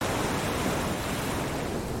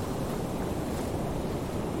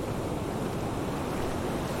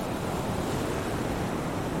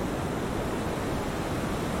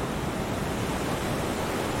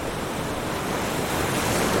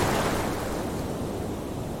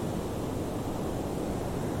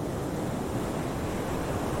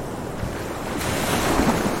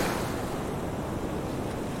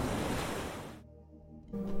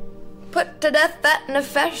put to death that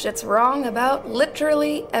nefesh that's wrong about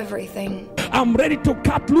literally everything. I'm ready to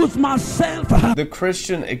cut loose myself. The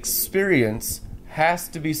Christian experience has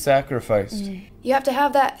to be sacrificed. You have to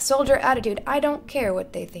have that soldier attitude. I don't care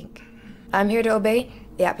what they think. I'm here to obey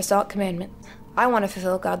the apostolic commandment. I want to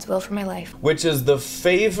fulfill God's will for my life. Which is the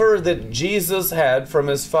favor that Jesus had from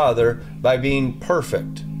his Father by being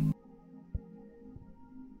perfect.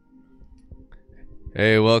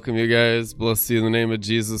 Hey, welcome you guys. Bless you in the name of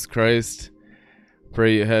Jesus Christ.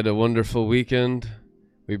 Pray you had a wonderful weekend.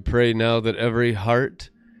 We pray now that every heart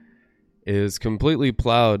is completely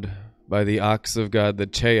plowed by the ox of God, the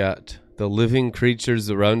Chayat, the living creatures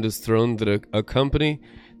around his throne that accompany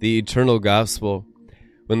the eternal gospel.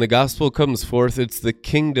 When the gospel comes forth, it's the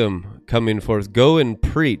kingdom coming forth. Go and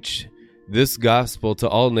preach this gospel to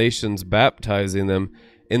all nations, baptizing them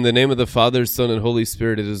in the name of the Father, Son, and Holy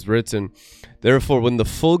Spirit. It is written, therefore, when the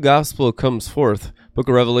full gospel comes forth, Book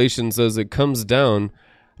of Revelation says it comes down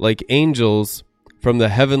like angels from the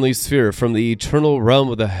heavenly sphere, from the eternal realm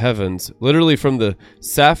of the heavens, literally from the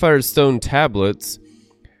sapphire stone tablets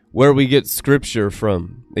where we get scripture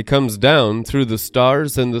from. It comes down through the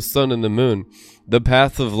stars and the sun and the moon. The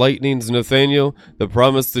path of lightnings, Nathaniel, the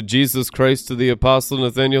promise to Jesus Christ to the apostle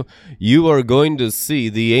Nathaniel, you are going to see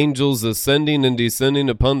the angels ascending and descending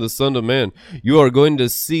upon the Son of Man. You are going to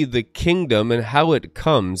see the kingdom and how it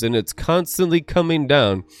comes, and it's constantly coming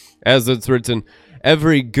down, as it's written,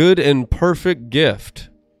 every good and perfect gift.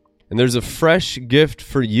 And there's a fresh gift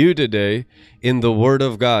for you today in the Word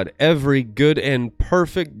of God. Every good and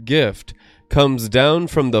perfect gift comes down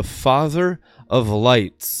from the Father of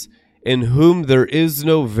lights, in whom there is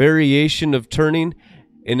no variation of turning,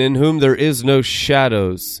 and in whom there is no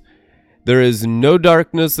shadows. There is no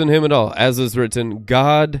darkness in him at all. As is written,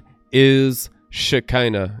 God is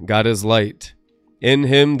Shekinah. God is light. In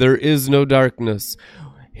him there is no darkness.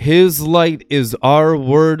 His light is our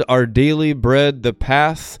word, our daily bread, the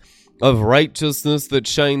path of righteousness that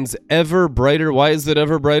shines ever brighter. Why is it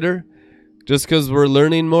ever brighter? Just because we're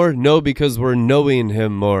learning more? No, because we're knowing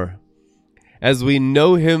him more. As we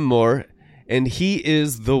know him more, and he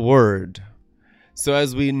is the Word. So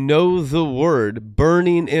as we know the Word,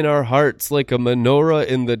 burning in our hearts like a menorah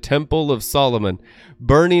in the Temple of Solomon,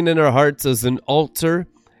 burning in our hearts as an altar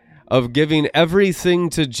of giving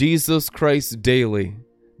everything to Jesus Christ daily,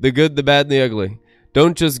 the good, the bad, and the ugly.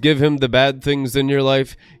 Don't just give him the bad things in your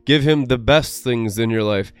life, give him the best things in your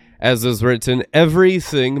life. As is written,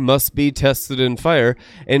 everything must be tested in fire,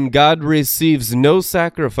 and God receives no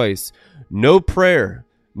sacrifice, no prayer,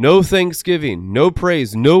 no thanksgiving, no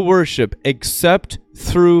praise, no worship, except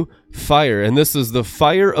through fire. And this is the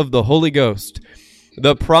fire of the Holy Ghost.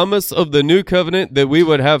 The promise of the new covenant that we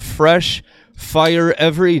would have fresh fire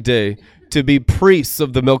every day to be priests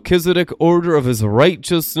of the Melchizedek order of his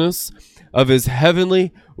righteousness, of his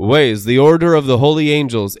heavenly ways, the order of the holy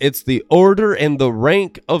angels. It's the order and the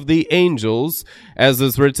rank of the angels, as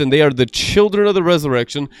is written, they are the children of the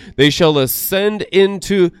resurrection. They shall ascend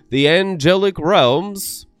into the angelic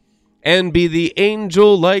realms and be the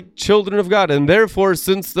angel-like children of God. And therefore,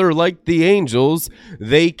 since they're like the angels,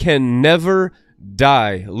 they can never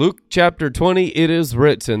die. Luke chapter 20, it is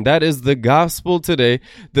written. That is the gospel today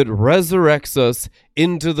that resurrects us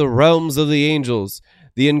into the realms of the angels.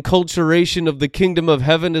 The enculturation of the kingdom of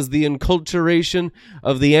heaven is the enculturation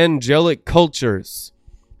of the angelic cultures.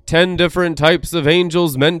 10 different types of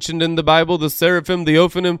angels mentioned in the Bible, the seraphim, the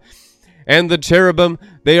ophanim, and the cherubim.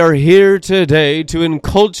 They are here today to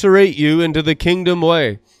enculturate you into the kingdom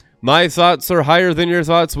way. My thoughts are higher than your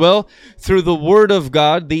thoughts. Well, through the word of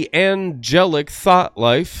God, the angelic thought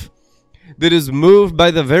life that is moved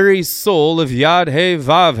by the very soul of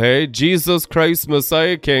Yad-He-Vav-He, Jesus Christ,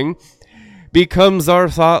 Messiah King, becomes our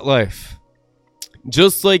thought life.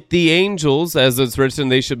 Just like the angels, as it's written,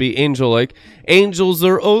 they should be angel-like. Angels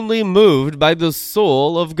are only moved by the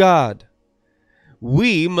soul of God.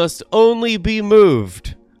 We must only be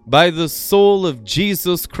moved by the soul of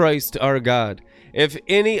Jesus Christ, our God. If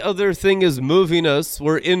any other thing is moving us,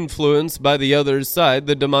 we're influenced by the other side,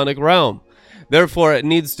 the demonic realm. Therefore, it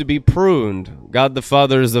needs to be pruned. God the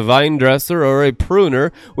Father is a vine dresser or a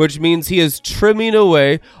pruner, which means he is trimming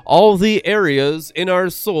away all the areas in our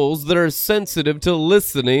souls that are sensitive to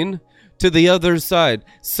listening to the other side,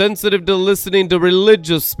 sensitive to listening to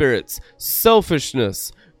religious spirits,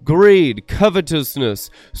 selfishness, greed, covetousness,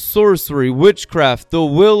 sorcery, witchcraft, the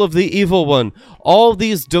will of the evil one, all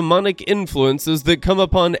these demonic influences that come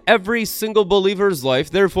upon every single believer's life.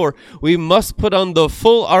 Therefore, we must put on the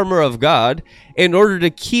full armor of God in order to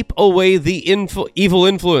keep away the evil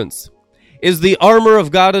influence. Is the armor of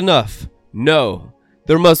God enough? No.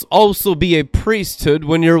 there must also be a priesthood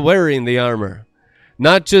when you're wearing the armor.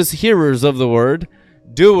 Not just hearers of the word,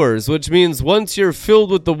 doers, which means once you're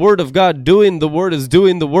filled with the word of God, doing the word is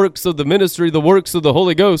doing the works of the ministry, the works of the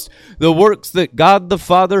Holy Ghost, the works that God the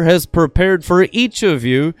Father has prepared for each of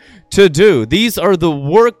you to do. These are the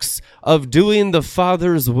works of doing the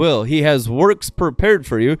Father's will. He has works prepared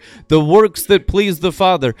for you, the works that please the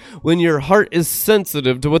Father. When your heart is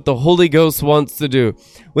sensitive to what the Holy Ghost wants to do,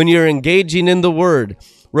 when you're engaging in the word,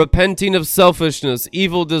 repenting of selfishness,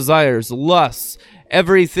 evil desires, lusts,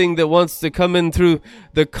 everything that wants to come in through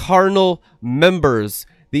the carnal members,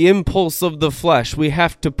 the impulse of the flesh. We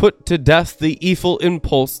have to put to death the evil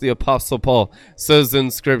impulse, the Apostle Paul says in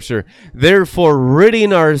Scripture. Therefore,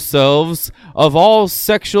 ridding ourselves of all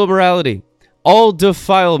sexual immorality, all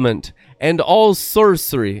defilement, and all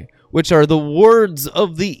sorcery, which are the words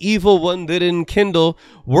of the evil one that enkindle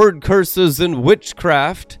word curses and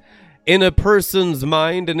witchcraft in a person's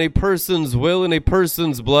mind, in a person's will, in a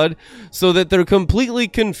person's blood, so that they're completely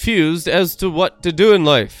confused as to what to do in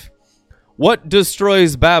life. What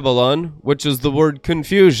destroys Babylon, which is the word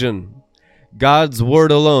confusion? God's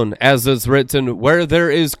word alone, as it's written, where there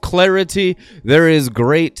is clarity, there is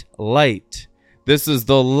great light. This is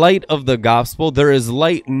the light of the gospel. There is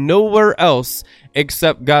light nowhere else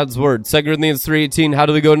except God's word. 2 Corinthians 3:18, how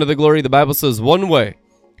do we go into the glory? The Bible says one way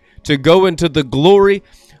to go into the glory,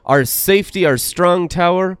 our safety, our strong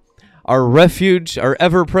tower, our refuge, our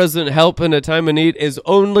ever-present help in a time of need is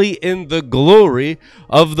only in the glory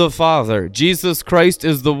of the Father. Jesus Christ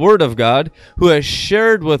is the Word of God who has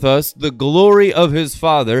shared with us the glory of his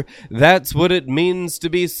Father. That's what it means to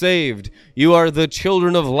be saved. You are the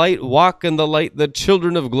children of light, walk in the light. The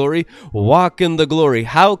children of glory, walk in the glory.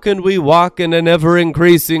 How can we walk in an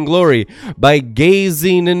ever-increasing glory? By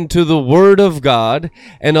gazing into the Word of God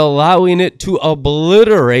and allowing it to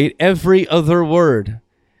obliterate every other word,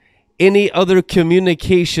 any other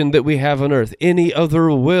communication that we have on earth, any other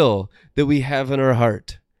will that we have in our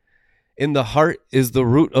heart. In the heart is the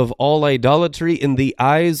root of all idolatry. In the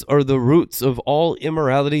eyes are the roots of all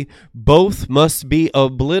immorality. Both must be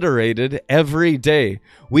obliterated every day.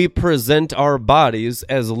 We present our bodies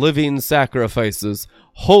as living sacrifices,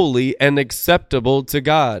 holy and acceptable to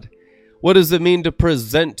God. What does it mean to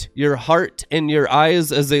present your heart and your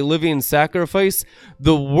eyes as a living sacrifice?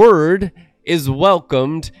 The word is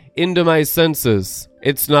welcomed into my senses.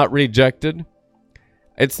 It's not rejected.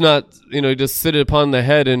 It's not, just sit upon the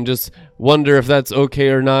head and just wonder if that's okay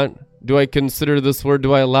or not. Do I consider this word?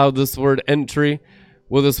 Do I allow this word entry?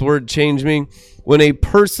 Will this word change me? When a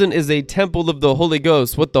person is a temple of the Holy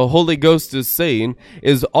Ghost, what the Holy Ghost is saying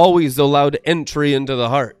is always allowed entry into the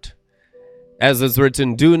heart. As is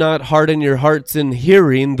written, do not harden your hearts in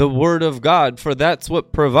hearing the word of God, for that's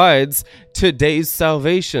what provides today's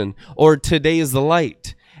salvation or today's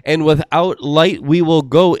light. And without light, we will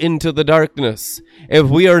go into the darkness. If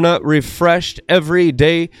we are not refreshed every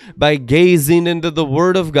day by gazing into the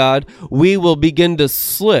Word of God, we will begin to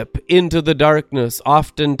slip into the darkness.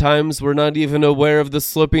 Oftentimes, we're not even aware of the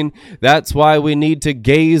slipping. That's why we need to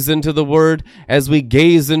gaze into the Word. As we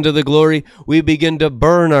gaze into the glory, we begin to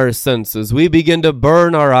burn our senses. We begin to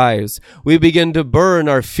burn our eyes. We begin to burn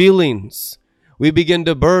our feelings. We begin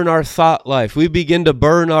to burn our thought life. We begin to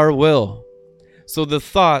burn our will. So the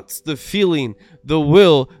thoughts, the feeling, the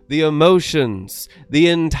will, the emotions, the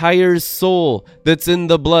entire soul that's in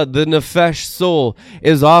the blood, the nephesh soul,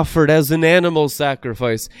 is offered as an animal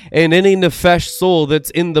sacrifice. And any nephesh soul that's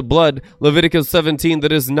in the blood, Leviticus 17,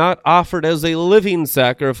 that is not offered as a living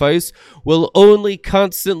sacrifice, will only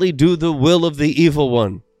constantly do the will of the evil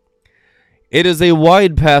one. It is a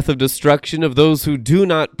wide path of destruction of those who do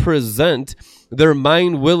not present their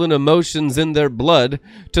mind, will, and emotions in their blood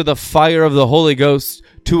to the fire of the Holy Ghost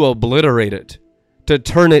to obliterate it, to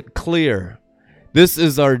turn it clear. This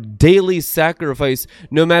is our daily sacrifice.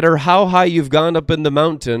 No matter how high you've gone up in the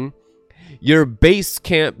mountain, your base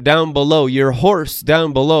camp down below, your horse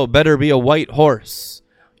down below, better be a white horse.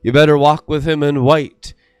 You better walk with him in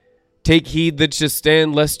white. Take heed that you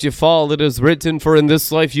stand lest you fall. It is written, for in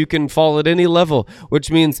this life you can fall at any level, which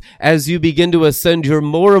means as you begin to ascend, you're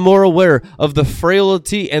more and more aware of the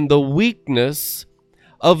frailty and the weakness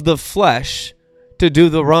of the flesh to do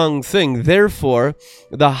the wrong thing. Therefore,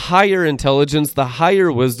 the higher intelligence, the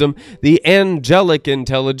higher wisdom, the angelic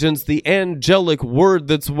intelligence, the angelic word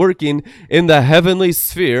that's working in the heavenly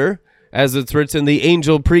sphere, as it's written, the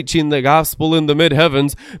angel preaching the gospel in the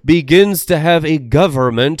mid-heavens, begins to have a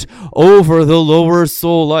government over the lower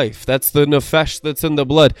soul life. That's the nephesh that's in the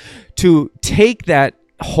blood. To take that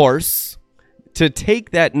horse, to take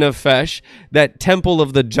that nefesh, that temple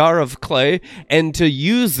of the jar of clay, and to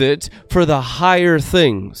use it for the higher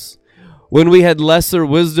things. When we had lesser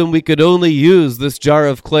wisdom, we could only use this jar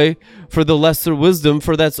of clay for the lesser wisdom,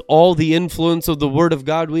 for that's all the influence of the Word of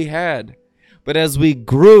God we had. But as we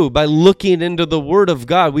grew by looking into the Word of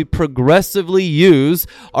God, we progressively use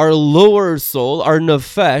our lower soul, our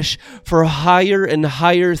nefesh, for higher and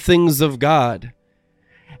higher things of God,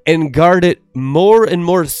 and guard it more and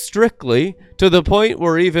more strictly, to the point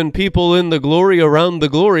where even people in the glory, around the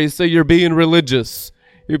glory, say you're being religious.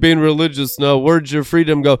 You're being religious now. Where'd your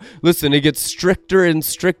freedom go? Listen, it gets stricter and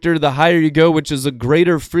stricter the higher you go, which is a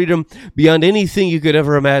greater freedom beyond anything you could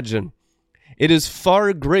ever imagine. It is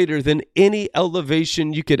far greater than any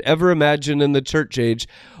elevation you could ever imagine in the church age,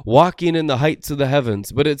 walking in the heights of the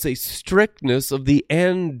heavens. But it's a strictness of the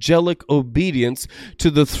angelic obedience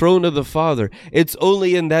to the throne of the Father. It's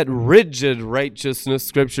only in that rigid righteousness,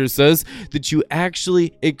 Scripture says, that you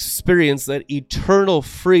actually experience that eternal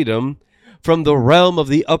freedom from the realm of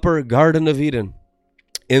the upper Garden of Eden.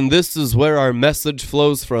 And this is where our message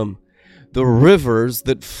flows from. The rivers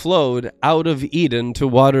that flowed out of Eden to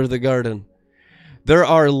water the garden. There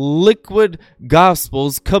are liquid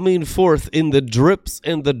gospels coming forth in the drips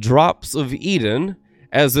and the drops of Eden,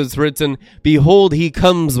 as it's written, behold, he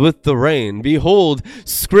comes with the rain. Behold,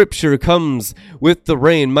 Scripture comes with the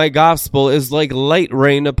rain. My gospel is like light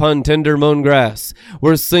rain upon tender mown grass.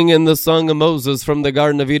 We're singing the song of Moses from the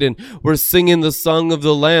Garden of Eden. We're singing the song of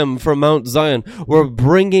the Lamb from Mount Zion. We're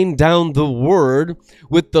bringing down the word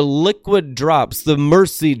with the liquid drops, the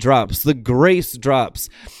mercy drops, the grace drops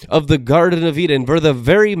of the Garden of Eden. For the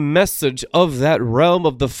very message of that realm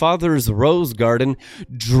of the Father's rose garden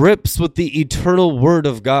drips with the eternal word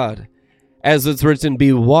of God. As it's written,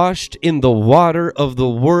 be washed in the water of the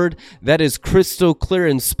word that is crystal clear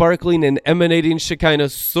and sparkling and emanating Shekinah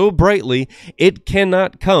so brightly it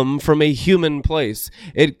cannot come from a human place.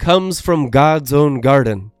 It comes from God's own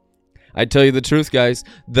garden. I tell you the truth, guys,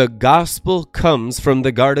 the gospel comes from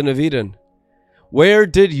the Garden of Eden. Where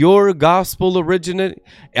did your gospel originate?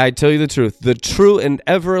 I tell you the truth, the true and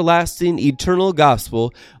everlasting eternal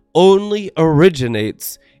gospel only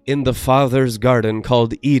originates in the Father's garden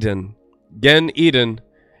called Eden. Gen Eden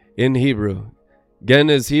in Hebrew. Gen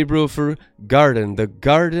is Hebrew for garden, the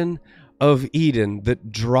Garden of Eden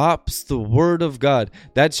that drops the word of God.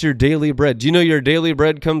 That's your daily bread. Do you know your daily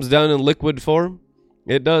bread comes down in liquid form?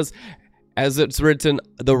 It does. As it's written,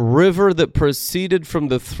 the river that proceeded from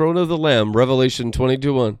the throne of the Lamb, Revelation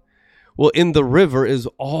 22:1. Well, in the river is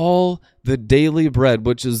all the daily bread,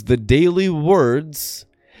 which is the daily words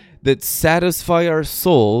that satisfy our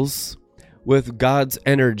souls with God's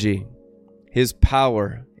energy, His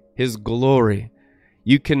power, His glory.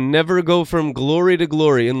 You can never go from glory to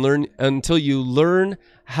glory and learn until you learn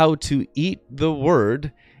how to eat the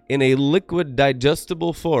word in a liquid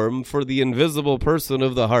digestible form for the invisible person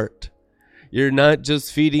of the heart. You're not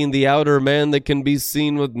just feeding the outer man that can be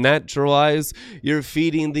seen with natural eyes. You're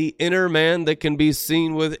feeding the inner man that can be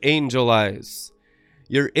seen with angel eyes.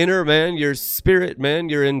 Your inner man, your spirit man,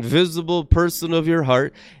 your invisible person of your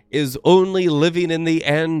heart is only living in the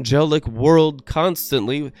angelic world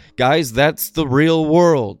constantly. Guys, that's the real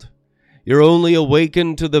world. You're only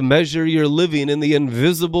awakened to the measure you're living in the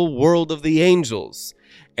invisible world of the angels.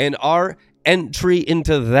 And our entry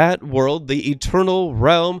into that world, the eternal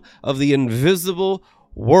realm of the invisible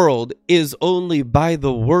world, is only by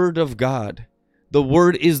the Word of God. The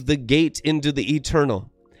Word is the gate into the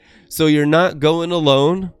eternal. So you're not going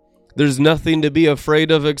alone. There's nothing to be afraid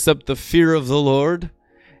of except the fear of the Lord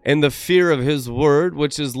and the fear of His Word,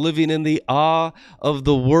 which is living in the awe of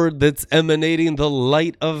the Word that's emanating the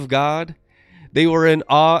light of God. They were in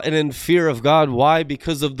awe and in fear of God. Why?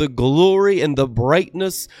 Because of the glory and the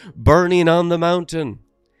brightness burning on the mountain.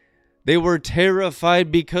 They were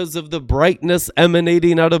terrified because of the brightness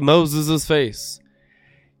emanating out of Moses' face.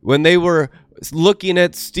 When they were looking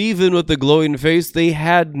at Stephen with the glowing face, they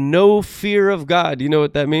had no fear of God. You know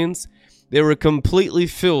what that means? They were completely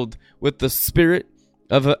filled with the spirit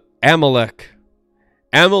of Amalek.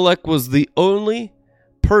 Amalek was the only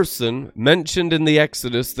person mentioned in the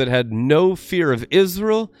Exodus that had no fear of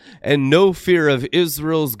Israel and no fear of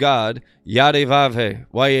Israel's God, Yahweh,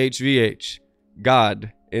 YHVH,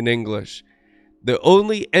 God in English. The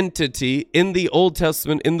only entity in the Old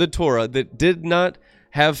Testament, in the Torah, that did not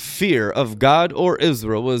have fear of God or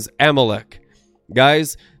Israel was Amalek.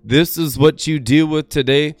 Guys, this is what you deal with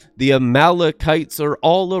today. The Amalekites are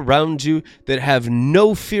all around you that have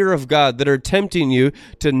no fear of God, that are tempting you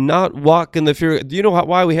to not walk in the fear. Do you know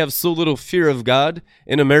why we have so little fear of God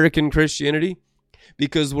in American Christianity?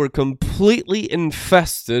 because we're completely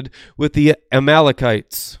infested with the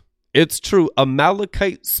Amalekites. It's true.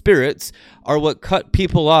 Amalekite spirits are what cut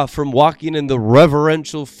people off from walking in the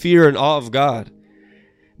reverential fear and awe of God,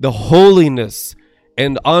 the holiness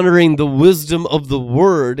and honoring the wisdom of the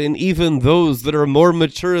word. And even those that are more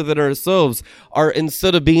mature than ourselves are,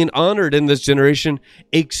 instead of being honored in this generation,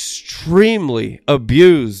 extremely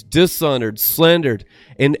abused, dishonored, slandered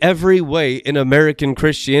in every way in American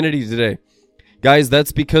Christianity today. Guys,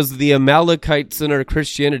 that's because of the Amalekites in our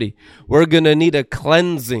Christianity. We're going to need a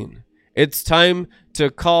cleansing. It's time to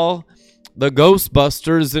call the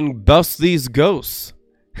Ghostbusters and bust these ghosts.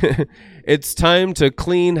 It's time to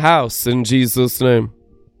clean house in Jesus' name.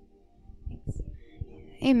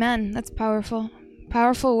 Amen. That's powerful.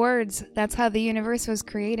 Powerful words. That's how the universe was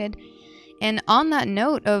created. And on that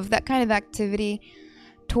note of that kind of activity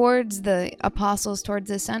towards the apostles, towards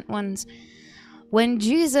the sent ones, when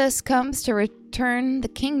Jesus comes to return the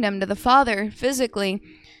kingdom to the Father physically,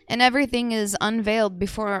 and everything is unveiled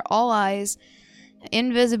before all eyes,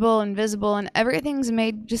 invisible and visible, and everything's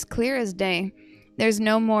made just clear as day. There's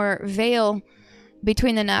no more veil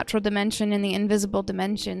between the natural dimension and the invisible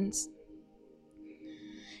dimensions.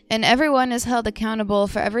 And everyone is held accountable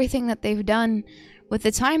for everything that they've done with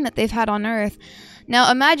the time that they've had on earth.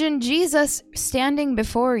 Now imagine Jesus standing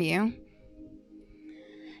before you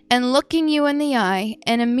and looking you in the eye,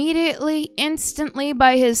 and immediately, instantly,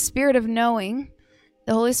 by his spirit of knowing,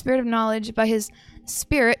 the Holy Spirit of knowledge, by his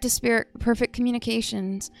spirit to spirit perfect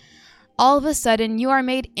communications, all of a sudden you are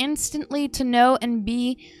made instantly to know and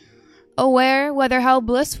be aware, whether how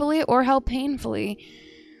blissfully or how painfully,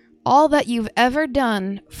 all that you've ever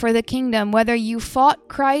done for the kingdom, whether you fought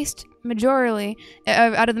Christ majorly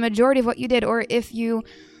out of the majority of what you did, or if you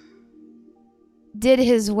did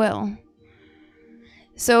his will.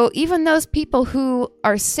 So even those people who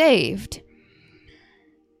are saved,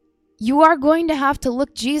 you are going to have to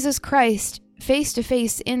look Jesus Christ face to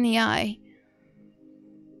face in the eye.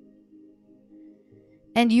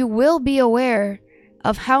 And you will be aware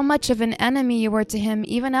of how much of an enemy you were to him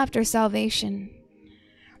even after salvation.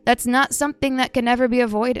 That's not something that can ever be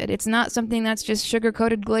avoided. It's not something that's just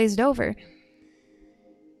sugar-coated, glazed over.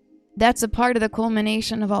 That's a part of the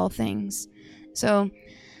culmination of all things. So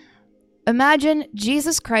imagine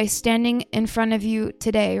Jesus Christ standing in front of you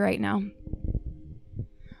today, right now.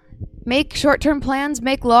 Make short-term plans,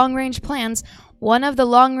 make long-range plans. One of the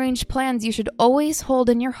long-range plans you should always hold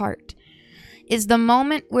in your heart is the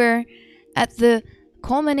moment where, at the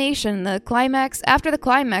culmination, the climax, after the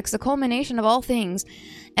climax, the culmination of all things,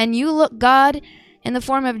 and you look God in the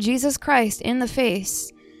form of Jesus Christ in the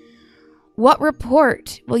face, what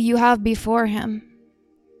report will you have before him?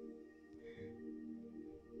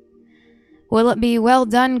 Will it be, "Well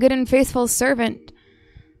done, good and faithful servant"?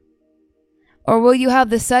 Or will you have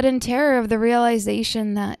the sudden terror of the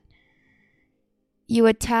realization that you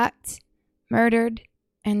attacked, murdered,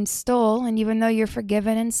 and stole, and even though you're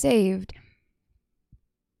forgiven and saved,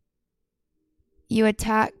 you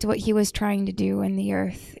attacked what he was trying to do in the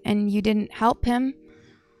earth, and you didn't help him,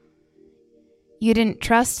 you didn't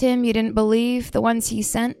trust him, you didn't believe the ones he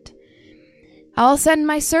sent? "I'll send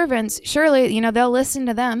my servants, surely, they'll listen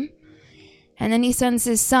to them." And then he sends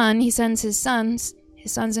his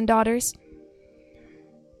sons and daughters.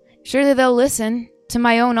 "Surely they'll listen to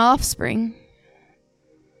my own offspring."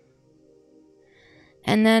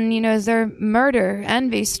 And then, is there murder,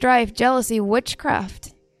 envy, strife, jealousy,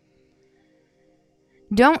 witchcraft?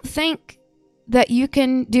 Don't think that you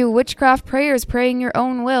can do witchcraft prayers, praying your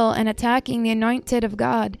own will and attacking the anointed of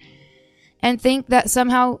God, and think that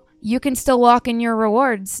somehow you can still walk in your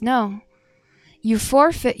rewards. No. You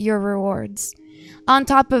forfeit your rewards. On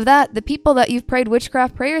top of that, the people that you've prayed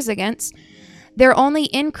witchcraft prayers against, they're only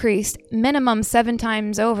increased minimum 7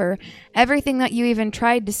 times over everything that you even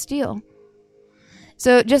tried to steal.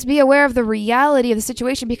 So just be aware of the reality of the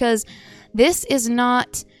situation, because this is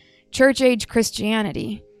not church-age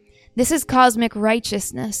Christianity. This is cosmic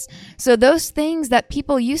righteousness. So those things that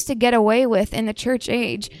people used to get away with in the church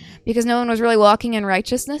age because no one was really walking in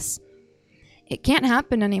righteousness, it can't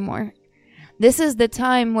happen anymore. This is the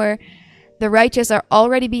time where the righteous are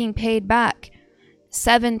already being paid back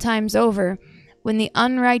 7 times over, when the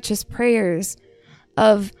unrighteous prayers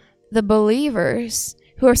of the believers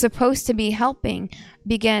who are supposed to be helping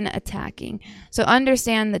begin attacking. So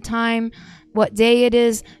understand the time, what day it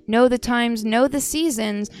is, know the times, know the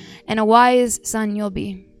seasons, and a wise son you'll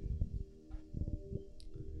be.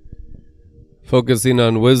 Focusing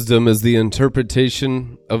on wisdom is the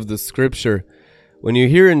interpretation of the scripture. When you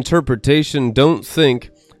hear interpretation, don't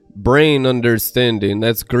think brain understanding.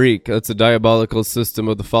 That's Greek. That's a diabolical system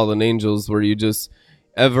of the fallen angels where you just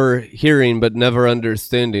ever hearing but never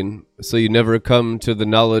understanding, so you never come to the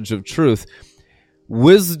knowledge of truth.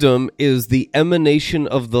 Wisdom is the emanation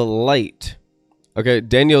of the light. Okay,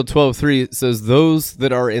 Daniel 12:3 says, those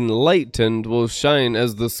that are enlightened will shine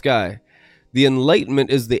as the sky. The enlightenment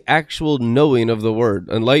is the actual knowing of the word.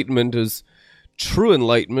 Enlightenment is true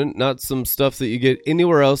enlightenment, not some stuff that you get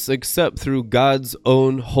anywhere else except through God's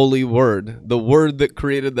own holy word, the word that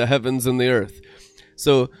created the heavens and the earth.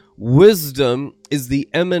 So wisdom is the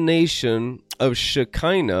emanation of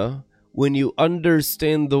Shekinah when you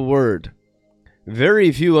understand the word.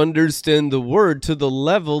 Very few understand the word to the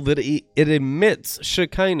level that it emits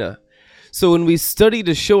Shekinah. So when we study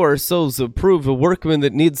to show ourselves approved, a workman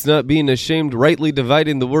that needs not being ashamed, rightly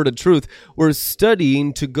dividing the word of truth, we're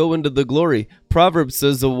studying to go into the glory. Proverbs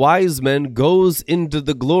says a wise man goes into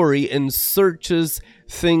the glory and searches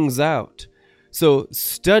things out. So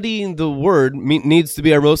studying the word needs to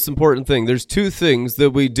be our most important thing. There's two things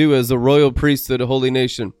that we do as a royal priesthood, a holy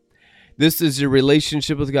nation. This is your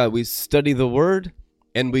relationship with God. We study the word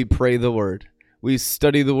and we pray the word. We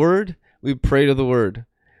study the word, we pray to the word.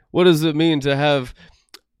 What does it mean to have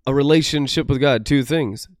a relationship with God? Two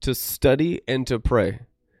things: to study and to pray.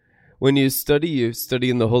 When you study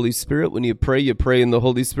in the Holy Spirit. When you pray in the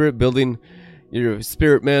Holy Spirit, building your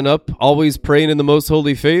spirit man up, always praying in the most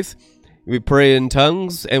holy faith. We pray in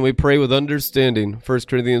tongues and we pray with understanding. 1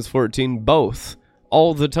 Corinthians 14, both.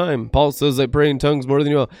 All the time. Paul says, I pray in tongues more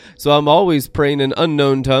than you all. So I'm always praying in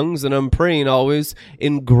unknown tongues, and I'm praying always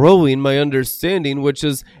in growing my understanding, which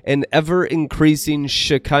is an ever-increasing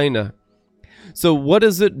Shekinah. So what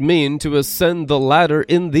does it mean to ascend the ladder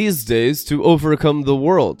in these days to overcome the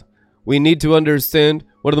world? We need to understand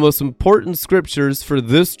one of the most important scriptures for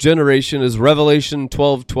this generation is Revelation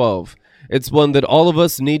 12:12. It's one that all of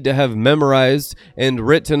us need to have memorized and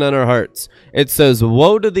written on our hearts. It says,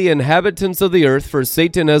 woe to the inhabitants of the earth, for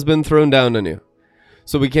Satan has been thrown down on you.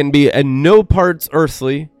 So we can be in no parts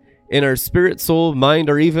earthly in our spirit, soul, mind,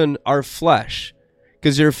 or even our flesh.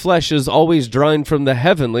 Because your flesh is always drawing from the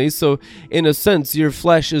heavenly. So in a sense, your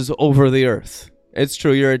flesh is over the earth. It's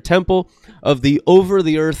true. You're a temple of the over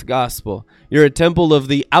the earth gospel. You're a temple of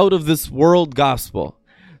the out of this world gospel.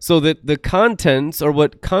 So that the contents are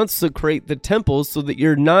what consecrate the temple, so that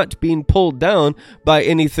you're not being pulled down by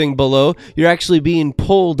anything below. You're actually being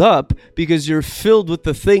pulled up because you're filled with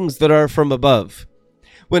the things that are from above.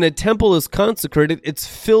 When a temple is consecrated, it's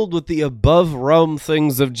filled with the above realm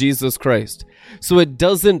things of Jesus Christ. So it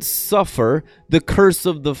doesn't suffer the curse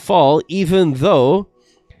of the fall, even though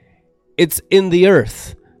it's in the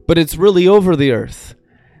earth, but it's really over the earth.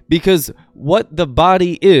 Because what the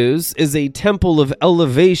body is a temple of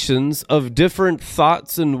elevations of different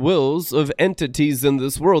thoughts and wills of entities in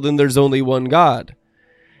this world, and there's only one God.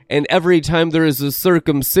 And every time there is a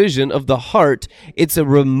circumcision of the heart, it's a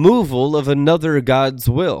removal of another God's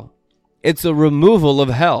will. It's a removal of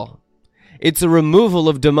hell. It's a removal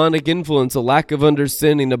of demonic influence, a lack of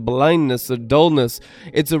understanding, a blindness, a dullness.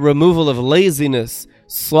 It's a removal of laziness,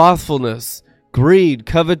 slothfulness, greed,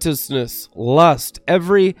 covetousness, lust.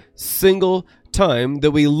 Every single time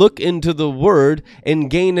that we look into the word and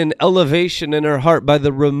gain an elevation in our heart by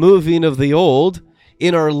the removing of the old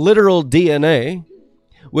in our literal DNA,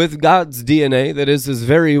 with God's DNA, that is his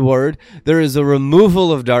very word, there is a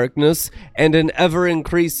removal of darkness and an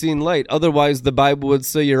ever-increasing light. Otherwise, the Bible would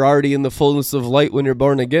say you're already in the fullness of light when you're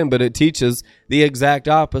born again, but it teaches the exact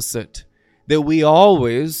opposite, that we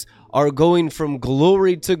always are going from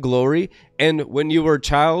glory to glory. And when you were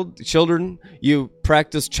children, you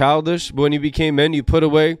practiced childish. But when you became men, you put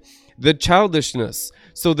away the childishness.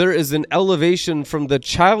 So there is an elevation from the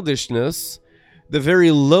childishness, the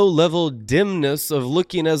very low-level dimness of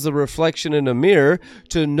looking as a reflection in a mirror,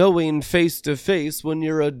 to knowing face to face when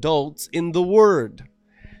you're adults in the Word.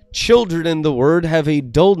 Children in the Word have a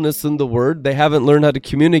dullness in the Word. They haven't learned how to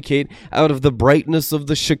communicate out of the brightness of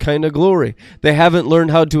the Shekinah glory. They haven't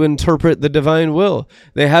learned how to interpret the divine will.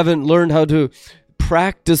 They haven't learned how to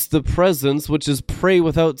practice the presence, which is pray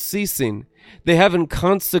without ceasing. They haven't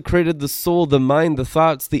consecrated the soul, the mind, the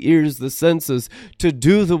thoughts, the ears, the senses to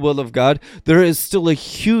do the will of God. There is still a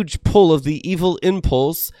huge pull of the evil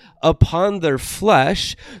impulse upon their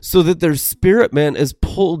flesh, so that their spirit man is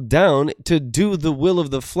pulled down to do the will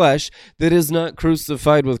of the flesh that is not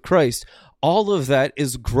crucified with Christ. All of that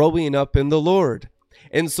is growing up in the Lord.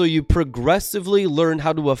 And so you progressively learn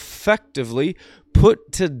how to effectively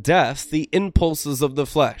put to death the impulses of the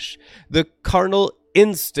flesh, the carnal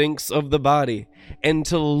instincts of the body and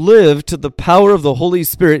to live to the power of the Holy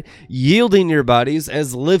Spirit, yielding your bodies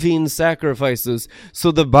as living sacrifices.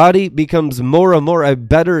 So the body becomes more and more a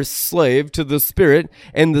better slave to the Spirit,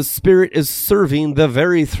 and the Spirit is serving the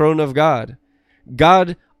very throne of God.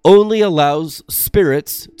 God only allows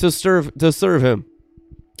spirits to serve him.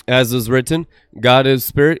 As is written, God is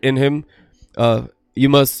spirit, in him you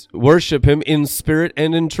must worship him in spirit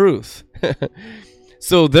and in truth.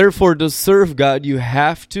 So therefore, to serve God, you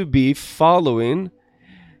have to be following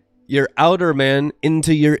your outer man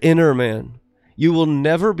into your inner man. You will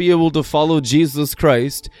never be able to follow Jesus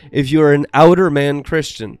Christ if you are an outer man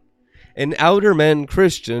Christian. An outer man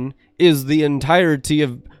Christian is the entirety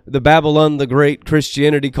of the Babylon the Great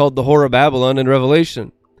Christianity called the Whore of Babylon in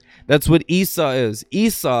Revelation. That's what Esau is.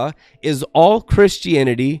 Esau is all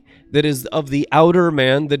Christianity that is of the outer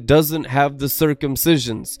man that doesn't have the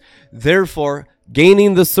circumcisions. Therefore,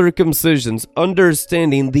 gaining the circumcisions,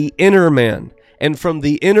 understanding the inner man. And from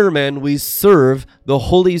the inner man, we serve the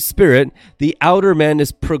Holy Spirit. The outer man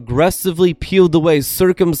is progressively peeled away,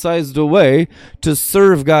 circumcised away to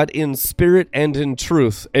serve God in spirit and in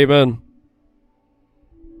truth. Amen.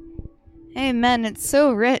 Amen. It's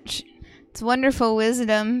so rich. It's wonderful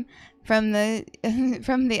wisdom from the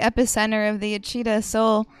epicenter of the Achita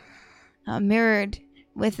soul, mirrored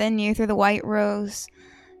within you through the white rose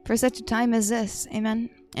for such a time as this. Amen.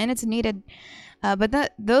 And it's needed.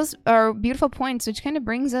 But those are beautiful points, which kind of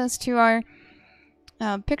brings us to our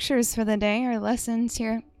pictures for the day, our lessons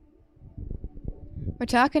here. We're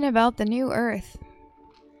talking about the new earth.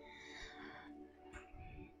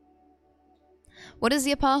 What is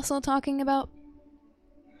the apostle talking about?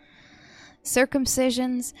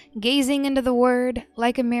 Circumcisions, gazing into the word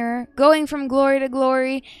like a mirror, going from glory to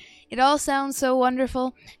glory. It all sounds so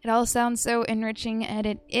wonderful. It all sounds so enriching, and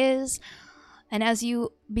it is. And as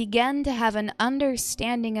you begin to have an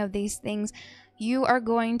understanding of these things, you are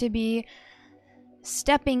going to be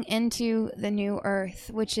stepping into the new earth,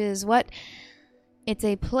 which is what? It's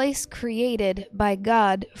a place created by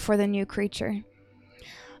God for the new creature.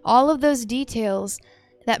 All of those details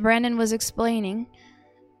that Brandon was explaining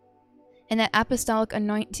and that apostolic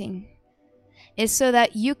anointing is so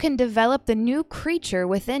that you can develop the new creature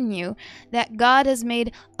within you that God has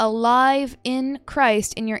made alive in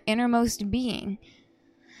Christ in your innermost being,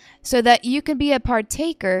 so that you can be a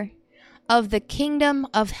partaker of the kingdom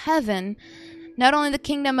of heaven. Not only the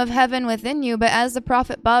kingdom of heaven within you, but as the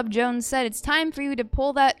prophet Bob Jones said, it's time for you to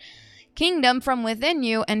pull that kingdom from within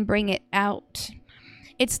you and bring it out.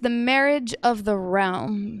 It's the marriage of the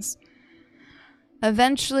realms.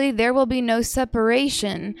 Eventually, there will be no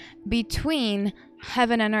separation between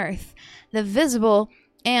heaven and earth, the visible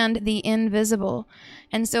and the invisible.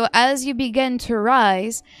 And so as you begin to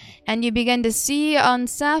rise and you begin to see on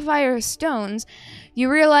sapphire stones,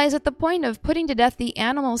 you realize that the point of putting to death the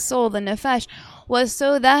animal soul, the nephesh, was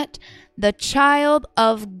so that the child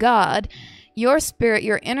of God, your spirit,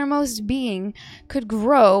 your innermost being, could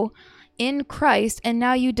grow in Christ, and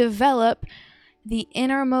now you develop the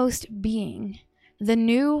innermost being, the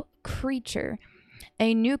new creature,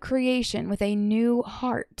 a new creation with a new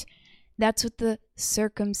heart. That's what the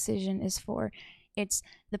circumcision is for. It's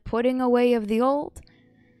the putting away of the old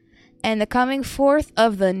and the coming forth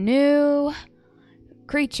of the new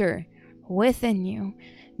creature within you,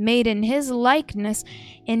 made in his likeness,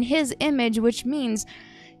 in his image, which means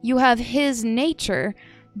you have his nature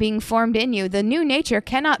being formed in you. The new nature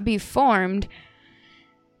cannot be formed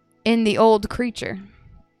in the old creature.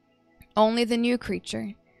 Only the new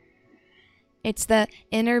creature. It's the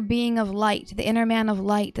inner being of light, the inner man of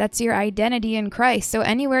light. That's your identity in Christ. So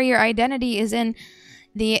anywhere your identity is in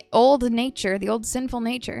the old nature, the old sinful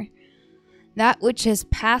nature, that which is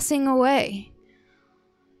passing away,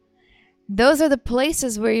 those are the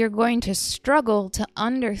places where you're going to struggle to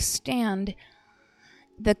understand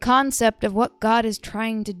the concept of what God is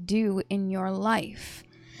trying to do in your life.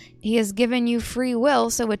 He has given you free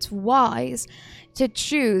will, so it's wise to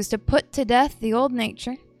choose to put to death the old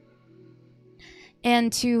nature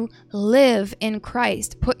and to live in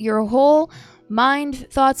Christ. Put your whole mind,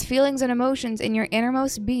 thoughts, feelings, and emotions in your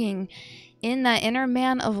innermost being, in that inner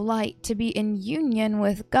man of light, to be in union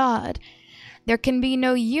with God. There can be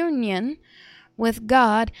no union with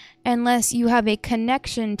God unless you have a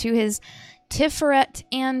connection to his Tiferet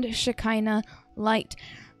and Shekinah light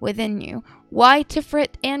within you. Why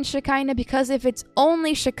Tiferet and Shekinah? Because if it's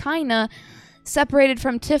only Shekinah separated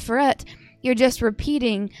from Tiferet, you're just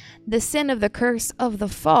repeating the sin of the curse of the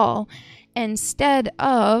fall instead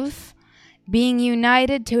of being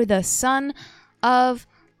united to the Son of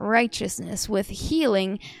Righteousness with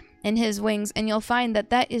healing in his wings. And you'll find that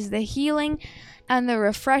that is the healing and the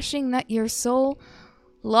refreshing that your soul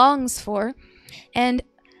longs for. And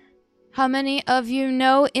how many of you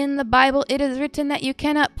know in the Bible it is written that you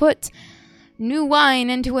cannot put new wine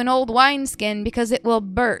into an old wineskin because it will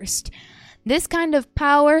burst? This kind of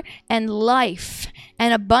power and life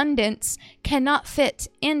and abundance cannot fit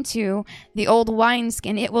into the old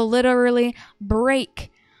wineskin. It will literally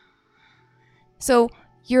break. So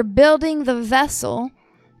you're building the vessel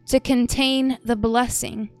to contain the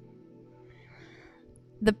blessing.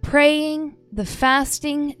 The praying, the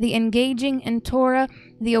fasting, the engaging in Torah,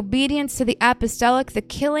 the obedience to the apostolic, the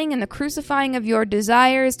killing and the crucifying of your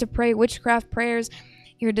desires to pray witchcraft prayers,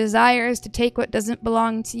 your desires to take what doesn't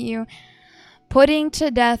belong to you, putting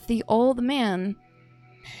to death the old man,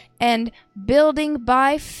 and building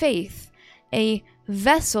by faith a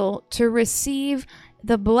vessel to receive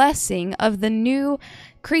the blessing of the new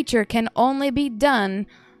creature can only be done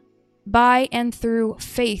by and through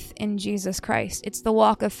faith in Jesus Christ. It's the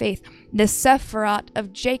walk of faith. The Sephirot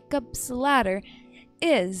of Jacob's ladder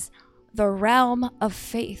is the realm of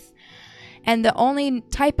faith. And the only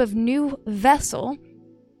type of new vessel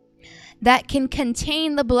that can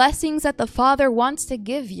contain the blessings that the Father wants to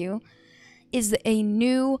give you is a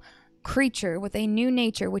new creature with a new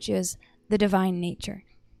nature, which is the divine nature.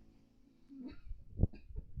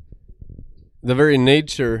 The very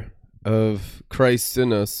nature of Christ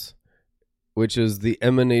in us, which is the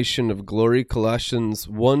emanation of glory, Colossians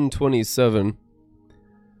 1:27.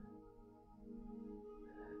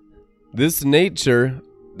 This nature,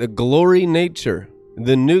 the glory nature,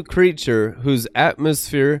 the new creature whose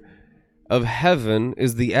atmosphere of heaven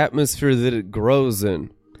is the atmosphere that it grows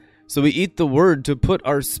in. So we eat the word to put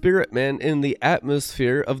our spirit man in the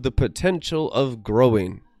atmosphere of the potential of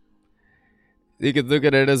growing. You could look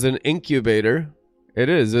at it as an incubator. It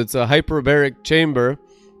is. It's a hyperbaric chamber.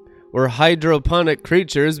 We're hydroponic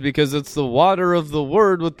creatures because it's the water of the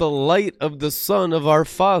Word with the light of the Son of our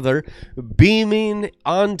Father beaming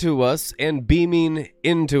onto us and beaming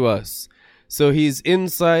into us. So He's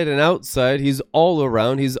inside and outside. He's all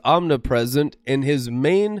around. He's omnipresent. And His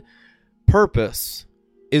main purpose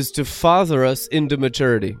is to father us into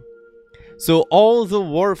maturity. So all the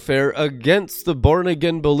warfare against the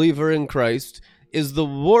born-again believer in Christ is the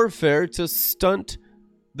warfare to stunt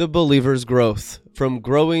the believer's growth from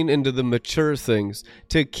growing into the mature things,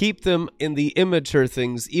 to keep them in the immature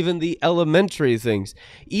things, even the elementary things.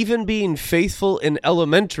 Even being faithful in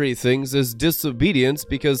elementary things is disobedience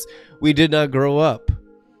because we did not grow up.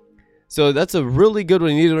 So that's a really good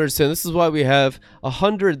one you need to understand. This is why we have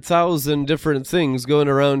 100,000 different things going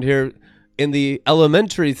around here in the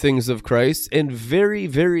elementary things of Christ and very,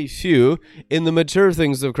 very few in the mature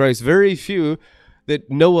things of Christ. Very few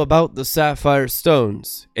that know about the sapphire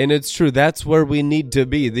stones. And it's true, that's where we need to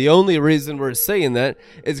be. The only reason we're saying that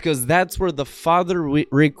is because that's where the Father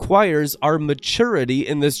requires our maturity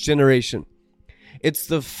in this generation. It's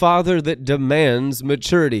the Father that demands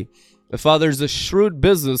maturity. The Father's a shrewd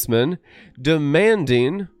businessman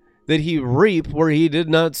demanding that he reap where he did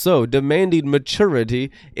not sow, demanding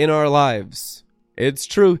maturity in our lives. It's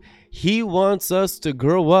true. He wants us to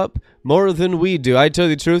grow up more than we do. I tell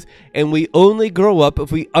you the truth, and we only grow up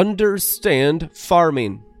if we understand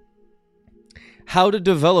farming. How to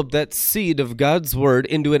develop that seed of God's Word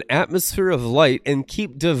into an atmosphere of light and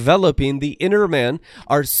keep developing the inner man,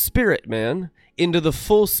 our spirit man, into the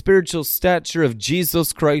full spiritual stature of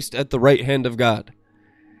Jesus Christ at the right hand of God.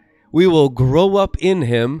 We will grow up in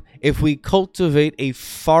Him if we cultivate a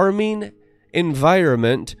farming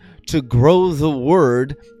environment to grow the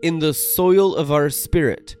Word in the soil of our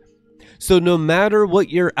spirit. So no matter what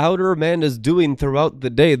your outer man is doing throughout the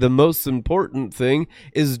day, the most important thing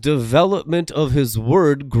is development of His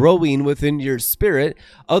Word growing within your spirit.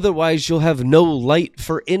 Otherwise, you'll have no light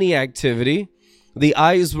for any activity. The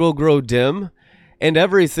eyes will grow dim, and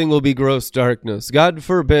everything will be gross darkness. God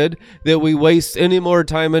forbid that we waste any more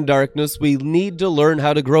time in darkness. We need to learn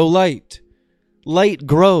how to grow light. Light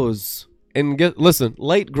grows. And listen,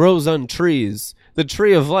 light grows on trees. The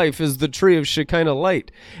tree of life is the tree of Shekinah light.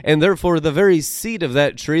 And therefore, the very seed of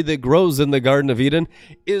that tree that grows in the Garden of Eden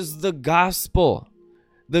is the gospel.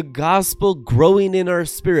 The gospel growing in our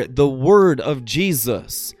spirit, the word of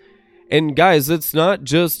Jesus. And guys, it's not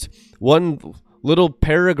just one little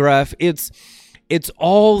paragraph. It's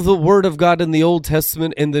all the word of God in the Old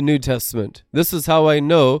Testament and the New Testament. This is how I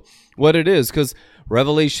know what it is, because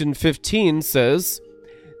Revelation 15 says,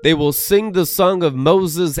 they will sing the song of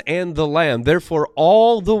Moses and the Lamb. Therefore,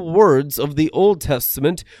 all the words of the Old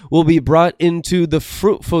Testament will be brought into the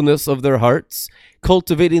fruitfulness of their hearts,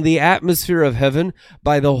 cultivating the atmosphere of heaven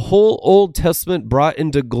by the whole Old Testament brought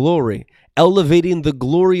into glory elevating the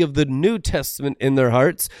glory of the New Testament in their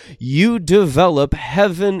hearts, you develop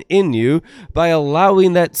heaven in you by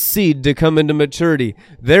allowing that seed to come into maturity.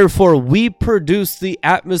 Therefore, we produce the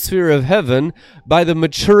atmosphere of heaven by the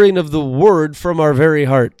maturing of the word from our very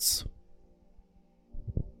hearts.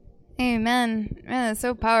 Amen. Man, it's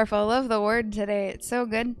so powerful. I love the word today. It's so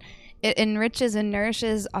good. It enriches and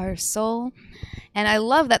nourishes our soul. And I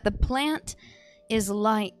love that the plant is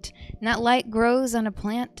light. And that light grows on a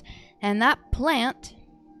plant. And that plant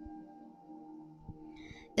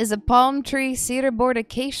is a palm tree, cedar board,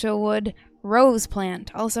 acacia wood, rose plant,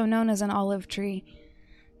 also known as an olive tree.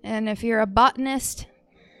 And if you're a botanist,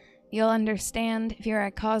 you'll understand. If you're a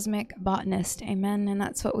cosmic botanist, amen. And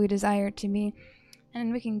that's what we desire to be.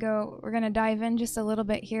 And we're going to dive in just a little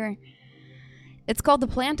bit here. It's called the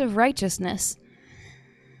plant of righteousness.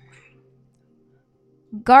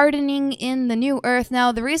 Gardening in the new earth.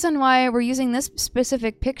 Now, the reason why we're using this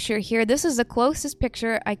specific picture here, this is the closest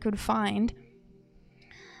picture I could find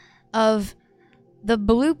of the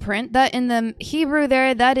blueprint. That in the Hebrew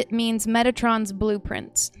there, that it means Metatron's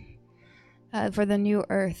blueprints for the new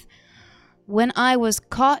earth. When I was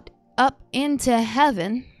caught up into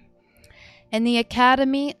heaven, in the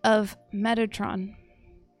Academy of Metatron.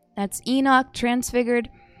 That's Enoch transfigured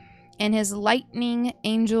in his lightning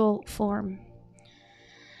angel form.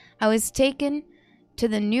 I was taken to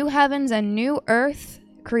the new heavens and new earth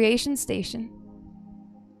creation station.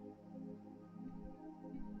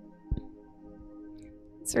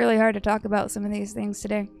 It's really hard to talk about some of these things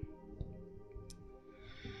today.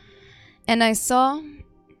 And I saw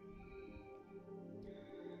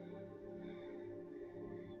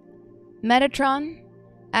Metatron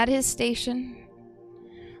at his station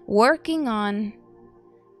working on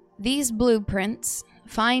these blueprints,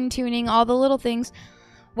 fine-tuning all the little things.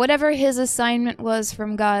 Whatever his assignment was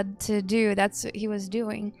from God to do, that's what he was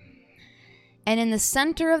doing. And in the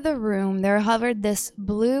center of the room, there hovered this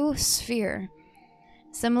blue sphere,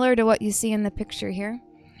 similar to what you see in the picture here.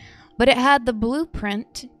 But it had the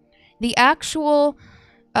blueprint, the actual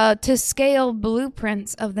to scale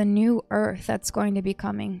blueprints of the new earth that's going to be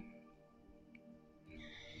coming.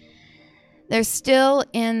 They're still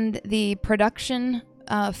in the production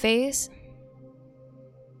phase.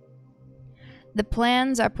 The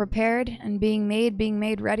plans are prepared and being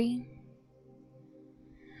made ready.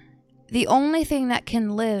 The only thing that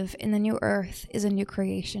can live in the new earth is a new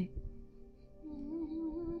creation.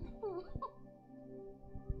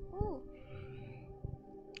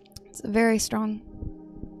 It's very strong.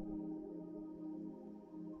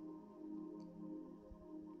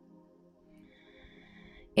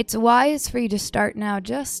 It's wise for you to start now,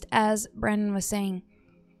 just as Brandon was saying.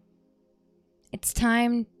 It's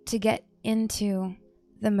time to get into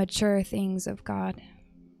the mature things of God.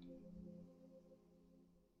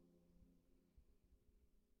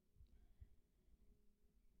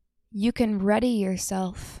 You can ready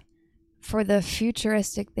yourself for the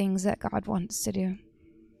futuristic things that God wants to do.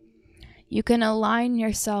 You can align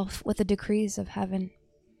yourself with the decrees of heaven.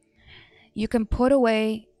 You can put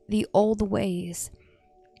away the old ways.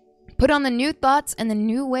 Put on the new thoughts and the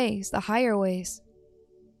new ways, the higher ways.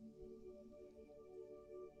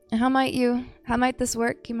 And how might this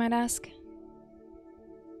work, you might ask?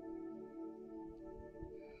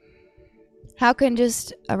 How can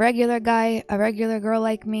just a regular guy, a regular girl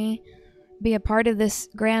like me be a part of this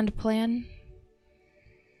grand plan?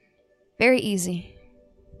 Very easy.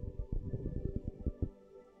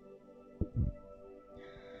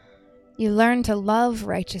 You learn to love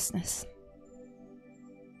righteousness.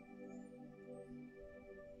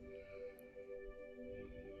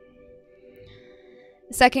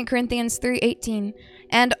 2 Corinthians 3:18.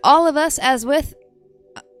 And all of us as with...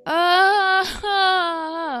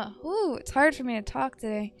 it's hard for me to talk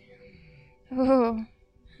today. Ooh.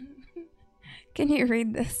 Can you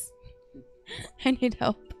read this? I need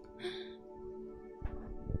help.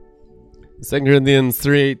 2 Corinthians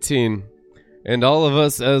 3:18. And all of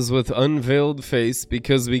us as with unveiled face,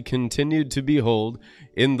 because we continued to behold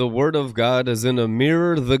in the word of God as in a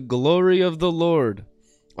mirror the glory of the Lord,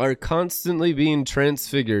 are constantly being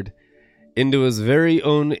transfigured into his very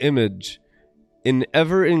own image, in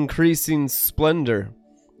ever-increasing splendor,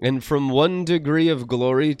 and from one degree of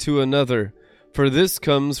glory to another, for this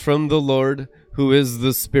comes from the Lord, who is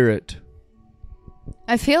the Spirit.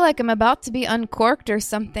 I feel like I'm about to be uncorked or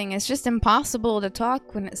something. It's just impossible to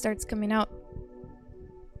talk when it starts coming out.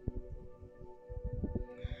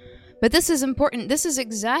 But this is important. This is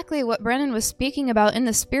exactly what Brennan was speaking about in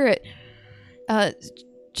the Spirit.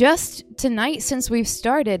 Just tonight, since we've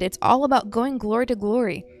started, it's all about going glory to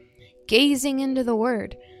glory, gazing into the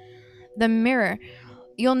Word, the mirror.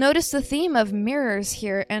 you'll notice the theme of mirrors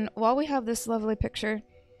here. And while we have this lovely picture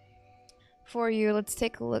for you, let's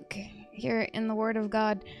take a look here in the Word of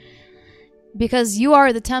God. Because you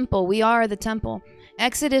are the temple, we are the temple.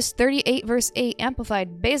 Exodus 38 verse 8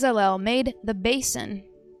 Amplified. Bezalel made the basin.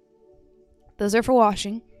 Those are for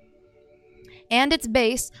washing. And its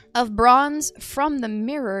base of bronze from the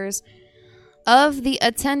mirrors of the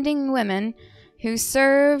attending women who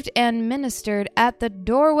served and ministered at the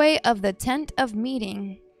doorway of the tent of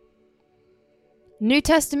meeting. New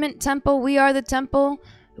Testament temple, we are the temple.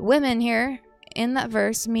 Women here in that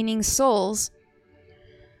verse, meaning souls,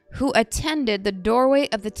 who attended the doorway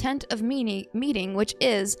of the tent of meeting, which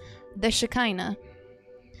is the Shekinah.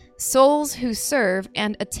 Souls who serve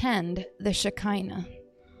and attend the Shekinah.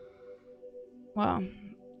 Wow.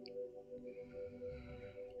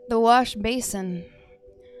 The wash basin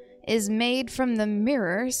is made from the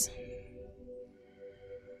mirrors,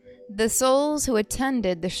 the souls who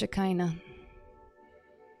attended the Shekinah.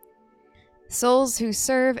 Souls who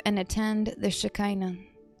serve and attend the Shekinah.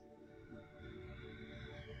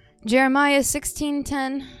 Jeremiah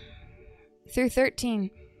 16:10 through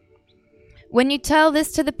 13. When you tell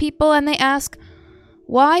this to the people and they ask,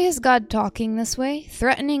 why is God talking this way,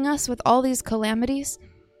 threatening us with all these calamities?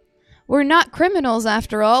 We're not criminals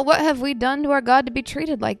after all. What have we done to our God to be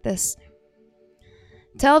treated like this?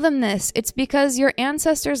 Tell them this. It's because your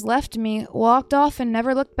ancestors left me, walked off, and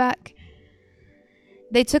never looked back.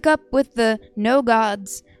 They took up with the no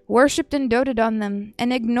gods, worshipped and doted on them,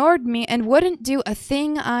 and ignored me and wouldn't do a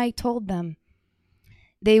thing I told them.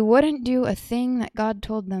 They wouldn't do a thing that God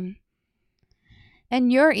told them.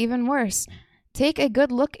 And you're even worse. Take a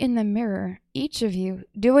good look in the mirror, each of you,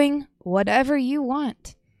 doing whatever you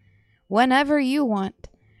want, whenever you want,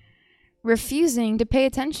 refusing to pay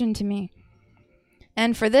attention to me.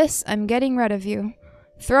 And for this, I'm getting rid of you,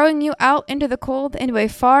 throwing you out into the cold, into a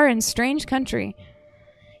far and strange country.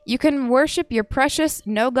 You can worship your precious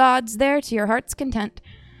no gods there to your heart's content.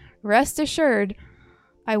 Rest assured,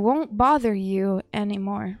 I won't bother you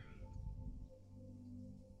anymore.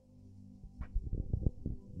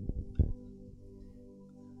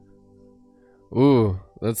 Ooh,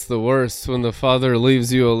 that's the worst, when the Father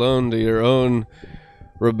leaves you alone to your own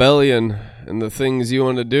rebellion and the things you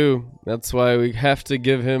want to do. That's why we have to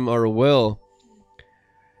give him our will.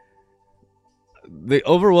 The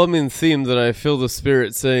overwhelming theme that I feel the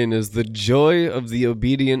Spirit saying is the joy of the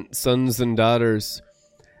obedient sons and daughters.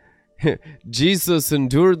 Jesus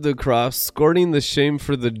endured the cross, scorning the shame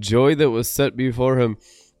for the joy that was set before him.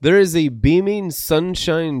 There is a beaming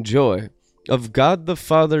sunshine joy of God the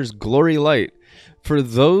Father's glory light for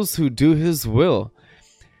those who do his will.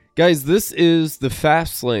 Guys, this is the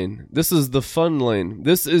fast lane. This is the fun lane.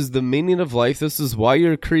 This is the meaning of life. This is why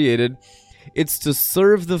you're created. It's to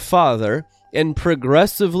serve the Father and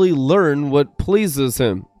progressively learn what pleases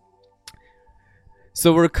him.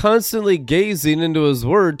 So we're constantly gazing into his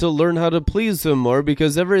word to learn how to please him more,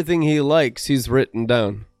 because everything he likes, he's written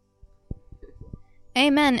down.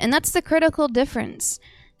 Amen. And that's the critical difference.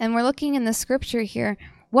 And we're looking in the scripture here.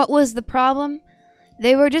 What was the problem?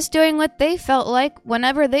 They were just doing what they felt like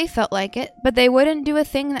whenever they felt like it, but they wouldn't do a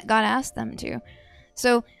thing that God asked them to.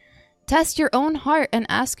 So test your own heart and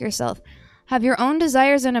ask yourself, have your own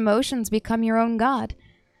desires and emotions become your own God?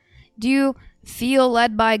 Do you feel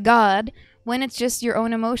led by God when it's just your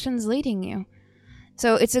own emotions leading you?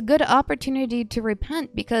 So it's a good opportunity to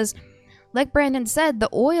repent, because like Brandon said, the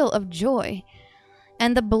oil of joy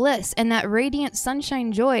and the bliss and that radiant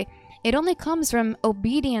sunshine joy, it only comes from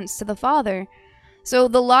obedience to the Father. So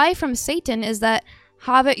the lie from Satan is that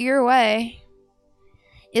have it your way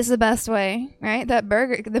is the best way, right? The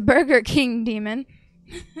Burger King demon.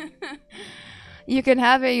 You can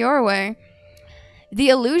have it your way. The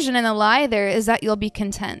illusion and the lie there is that you'll be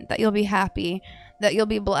content, that you'll be happy, that you'll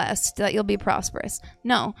be blessed, that you'll be prosperous.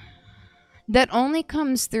 No, that only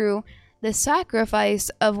comes through the sacrifice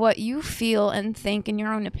of what you feel and think in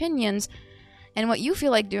your own opinions and what you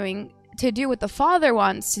feel like doing to do what the Father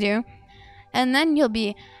wants to do. And then you'll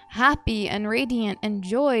be happy and radiant and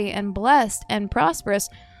joy and blessed and prosperous.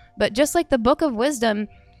 But just like the book of wisdom,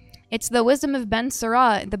 it's the wisdom of Ben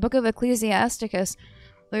Sirah, the book of Ecclesiasticus.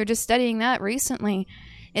 We were just studying that recently.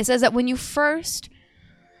 It says that when you first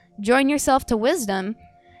join yourself to wisdom,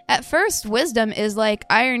 at first wisdom is like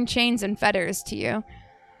iron chains and fetters to you,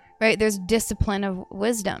 right? There's discipline of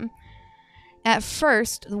wisdom. At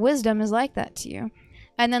first, wisdom is like that to you.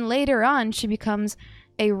 And then later on, she becomes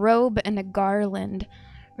a robe and a garland,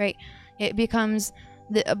 right? It becomes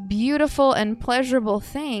a beautiful and pleasurable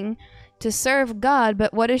thing to serve God.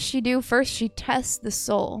 But what does she do? First, she tests the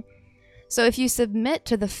soul. So if you submit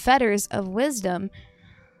to the fetters of wisdom,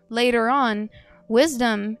 later on,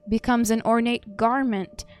 wisdom becomes an ornate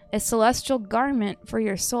garment, a celestial garment for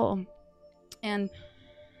your soul. And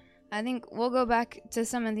I think we'll go back to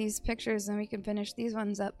some of these pictures and we can finish these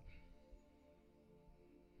ones up.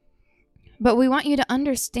 But we want you to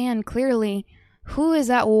understand clearly who is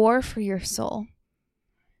at war for your soul.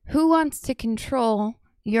 Who wants to control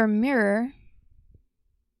your mirror?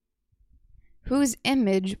 Whose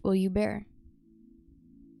image will you bear?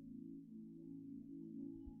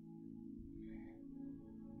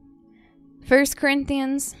 First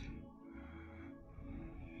Corinthians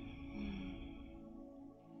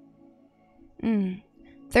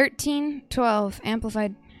 13:12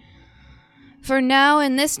 Amplified. For now,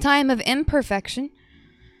 in this time of imperfection,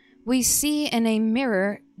 we see in a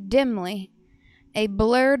mirror dimly, a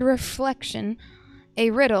blurred reflection,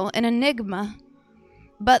 a riddle, an enigma.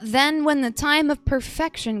 But then when the time of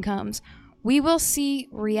perfection comes, we will see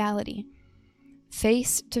reality,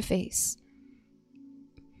 face to face.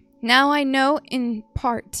 Now I know in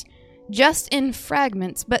part, just in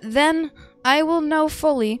fragments, but then I will know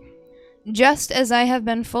fully, just as I have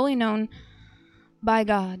been fully known by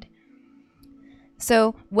God.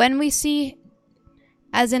 So when we see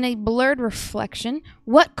as in a blurred reflection,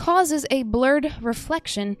 what causes a blurred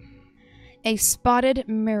reflection? A spotted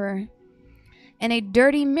mirror. And a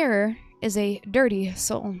dirty mirror is a dirty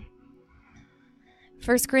soul.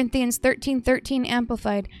 1 Corinthians 13:13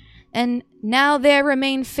 Amplified. And now there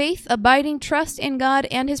remain faith, abiding trust in God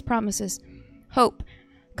and his promises, hope,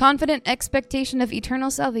 confident expectation of eternal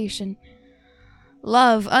salvation,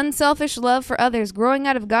 love, unselfish love for others, growing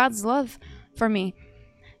out of God's love for me.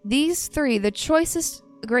 These three, the choicest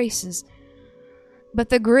graces, but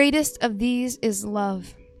the greatest of these is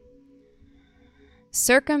love.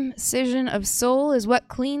 Circumcision of soul is what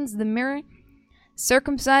cleans the mirror,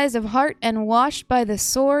 circumcised of heart and washed by the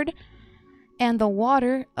sword and the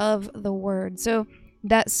water of the word. So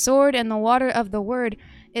that sword and the water of the word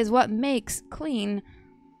is what makes clean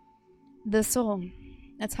the soul.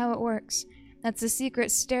 That's how it works. That's the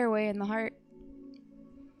secret stairway in the heart.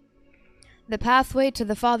 The pathway to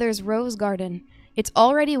the Father's rose garden. It's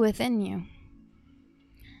already within you.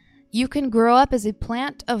 You can grow up as a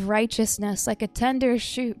plant of righteousness, like a tender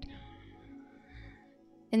shoot.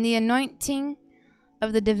 In the anointing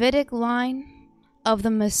of the Davidic line of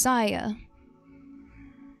the Messiah,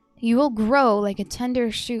 you will grow like a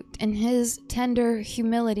tender shoot in his tender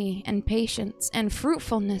humility and patience and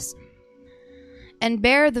fruitfulness, and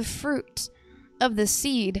bear the fruit of the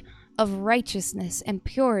seed of righteousness and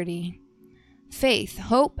purity. Faith,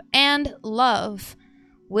 hope, and love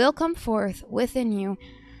will come forth within you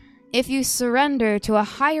if you surrender to a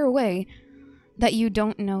higher way that you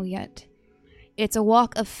don't know yet. It's a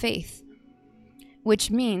walk of faith,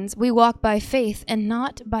 which means we walk by faith and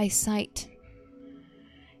not by sight.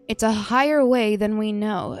 It's a higher way than we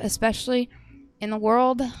know, especially in the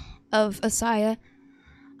world of Asaya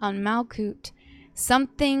on Malkut,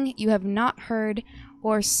 something you have not heard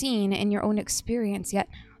or seen in your own experience yet,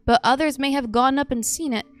 but others may have gone up and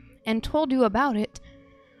seen it and told you about it,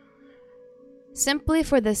 simply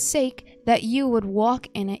for the sake that you would walk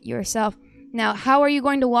in it yourself. Now, how are you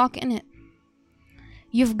going to walk in it?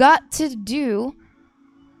 You've got to do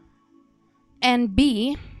and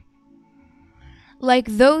be like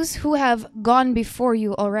those who have gone before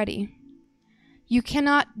you already. You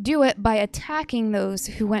cannot do it by attacking those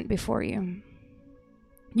who went before you.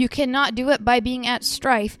 You cannot do it by being at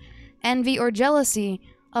strife, envy, or jealousy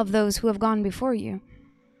of those who have gone before you,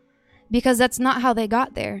 because that's not how they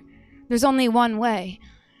got there. There's only one way.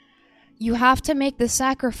 You have to make the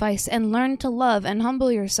sacrifice and learn to love and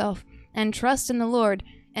humble yourself and trust in the Lord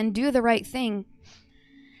and do the right thing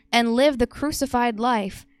and live the crucified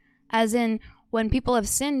life, as in when people have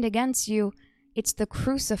sinned against you, it's the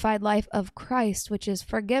crucified life of Christ, which is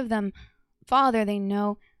forgive them, Father, they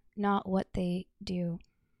know not what they do.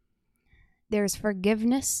 There's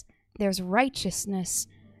forgiveness, there's righteousness,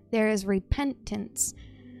 there is repentance.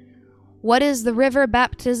 What is the river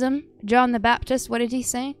baptism? John the Baptist, what did he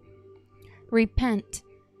say? Repent.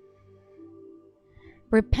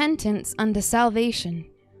 Repentance unto salvation.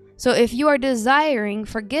 So if you are desiring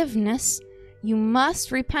forgiveness, you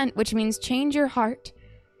must repent, which means change your heart,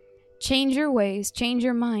 change your ways, change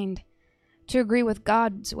your mind to agree with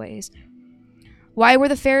God's ways. Why were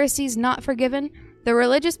the Pharisees not forgiven? The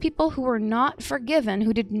religious people who were not forgiven,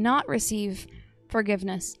 who did not receive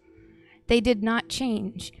forgiveness, they did not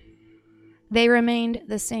change. They remained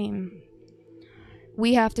the same.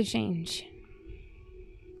 We have to change.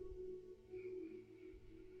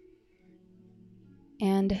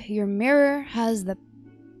 And your mirror has the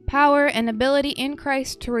power and ability in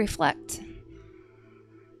Christ to reflect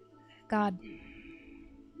God.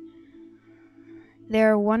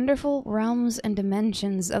 There are wonderful realms and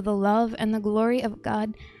dimensions of the love and the glory of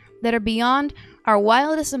God that are beyond our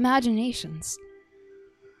wildest imaginations,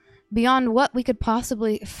 beyond what we could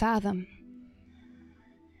possibly fathom.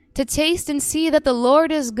 To taste and see that the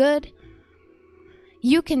Lord is good,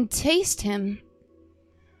 you can taste Him,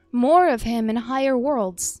 more of Him in higher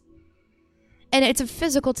worlds. And it's a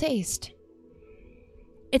physical taste.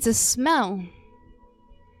 It's a smell.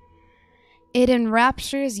 It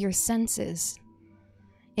enraptures your senses.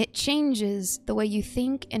 It changes the way you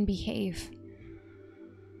think and behave.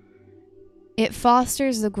 It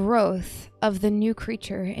fosters the growth of the new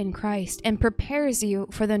creature in Christ and prepares you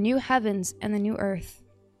for the new heavens and the new earth.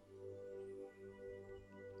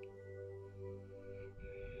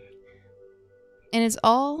 And it's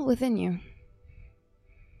all within you.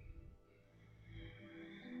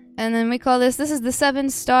 And then we call this is the 7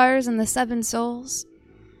 stars and the 7 souls.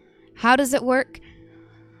 How does it work?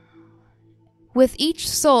 With each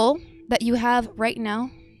soul that you have right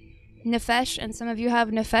now, Nefesh, and some of you have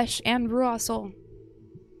Nefesh and Ruah soul.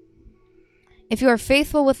 If you are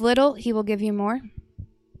faithful with little, He will give you more.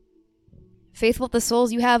 Faithful with the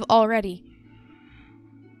souls you have already.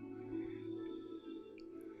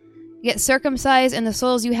 Get circumcised in the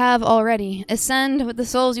souls you have already. Ascend with the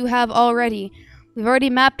souls you have already. We've already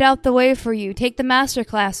mapped out the way for you. Take the master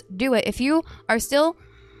class. Do it. If you are still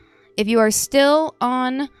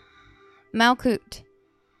on Malkut,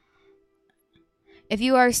 if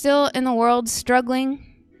you are still in the world struggling,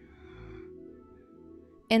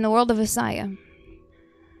 in the world of Isaiah,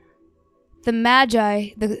 the Magi,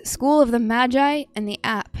 the School of the Magi, and the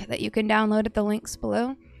app that you can download at the links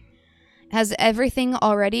below has everything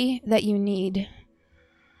already that you need.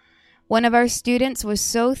 One of our students was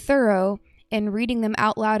so thorough in reading them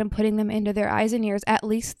out loud and putting them into their eyes and ears at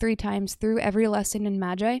least 3 times through every lesson in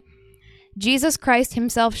Magi. Jesus Christ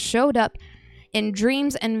Himself showed up in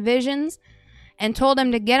dreams and visions and told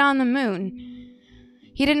him to get on the moon.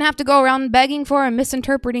 He didn't have to go around begging for and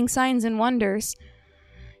misinterpreting signs and wonders.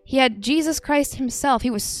 He had Jesus Christ Himself. He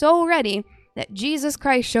was so ready that Jesus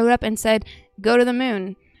Christ showed up and said, go to the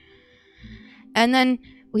moon. And then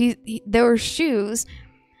there were shoes,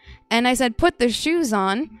 and I said, put the shoes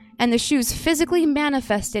on, and the shoes physically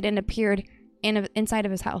manifested and appeared inside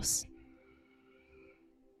of his house.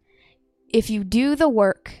 If you do the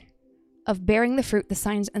work of bearing the fruit, the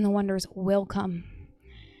signs and the wonders will come.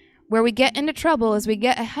 Where we get into trouble is we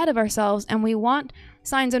get ahead of ourselves and we want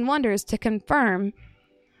signs and wonders to confirm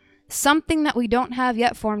something that we don't have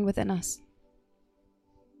yet formed within us.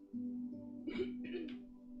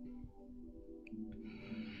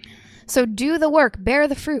 So do the work, bear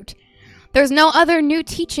the fruit. There's no other new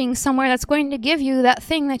teaching somewhere that's going to give you that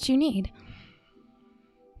thing that you need.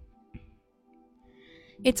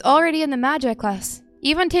 It's already in the Magi class.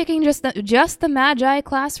 Even taking just the Magi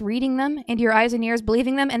class, reading them into your eyes and ears,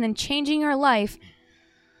 believing them, and then changing your life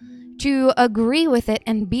to agree with it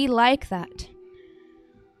and be like that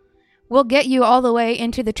will get you all the way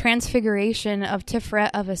into the transfiguration of Tiferet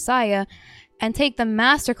of Isaiah and take the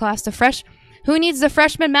master class, Who needs the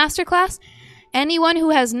freshman master class? Anyone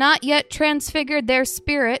who has not yet transfigured their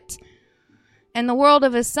spirit in the world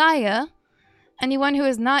of Isaiah, anyone who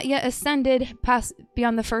has not yet ascended past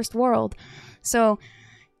beyond the first world. So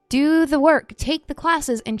do the work, take the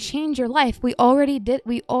classes, and change your life. We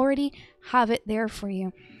already have it there for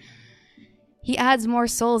you. He adds more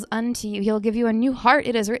souls unto you. He'll give you a new heart,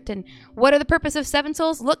 it is written. What are the purpose of 7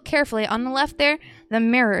 souls? Look carefully. On the left there, the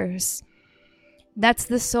mirrors. That's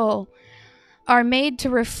the soul. Are made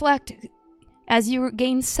to reflect. As you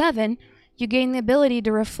gain 7, you gain the ability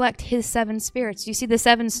to reflect His 7 spirits. You see the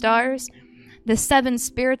 7 stars? The 7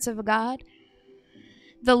 spirits of God?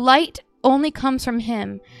 The light only comes from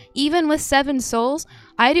Him. Even with 7 souls,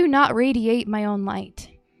 I do not radiate my own light.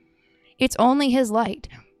 It's only His light.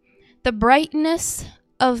 The brightness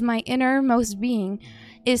of my innermost being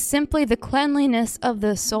is simply the cleanliness of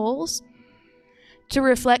the souls to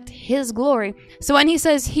reflect His glory. So when He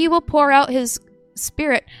says He will pour out His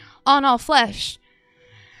Spirit on all flesh,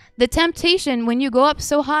 the temptation when you go up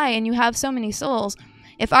so high and you have so many souls,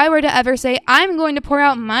 if I were to ever say, I'm going to pour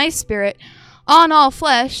out my Spirit on all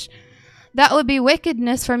flesh, that would be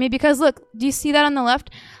wickedness for me, because look, do you see that on the left?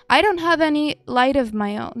 I don't have any light of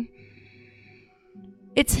my own.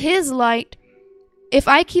 It's His light. If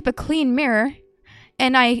I keep a clean mirror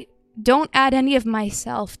and I don't add any of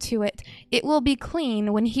myself to it, it will be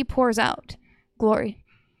clean when He pours out glory.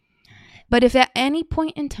 But if at any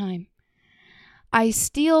point in time I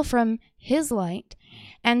steal from His light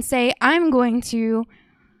and say, I'm going to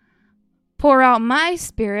pour out my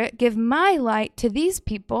Spirit, give my light to these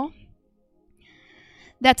people,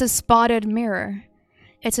 That's a spotted mirror.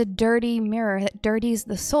 It's a dirty mirror that dirties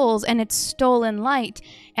the souls, and it's stolen light.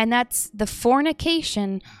 And that's the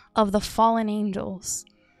fornication of the fallen angels.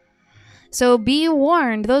 So be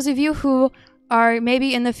warned, those of you who are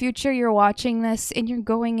maybe in the future, you're watching this and you're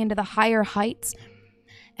going into the higher heights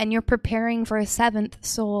and you're preparing for a seventh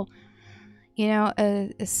soul,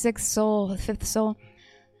 a sixth soul, a fifth soul.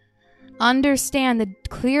 Understand the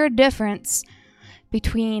clear difference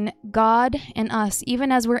between God and us.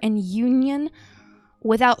 Even as we're in union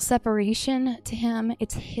without separation to him,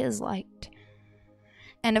 it's his light.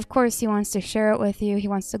 And of course, he wants to share it with you. He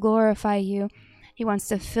wants to glorify you. He wants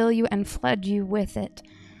to fill you and flood you with it.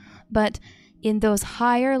 But in those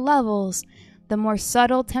higher levels, the more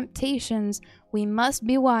subtle temptations, we must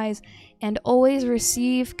be wise and always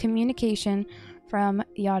receive communication from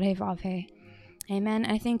Yahweh. Amen.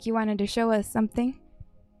 I think you wanted to show us something.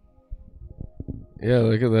 Yeah,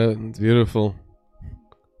 look at that. It's beautiful.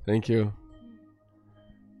 Thank you.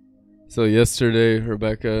 So yesterday,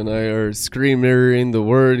 Rebecca and I are screen mirroring the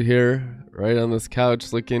word here, right on this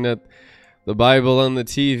couch, looking at the Bible on the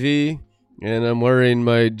TV, and I'm wearing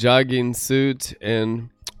my jogging suit, and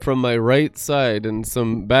from my right side, and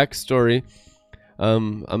some backstory,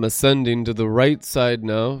 I'm ascending to the right side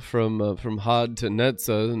now, from Had to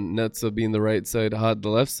Netzah, and Netzah being the right side, Had the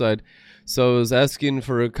left side. So I was asking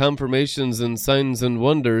for confirmations and signs and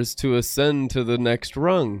wonders to ascend to the next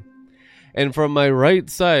rung. And from my right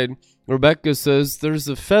side, Rebecca says, there's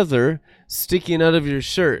a feather sticking out of your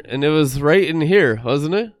shirt, and it was right in here,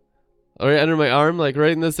 wasn't it? Right under my arm, like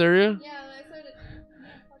right in this area? Yeah, I said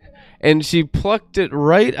it. And she plucked it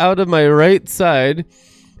right out of my right side,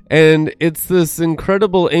 and it's this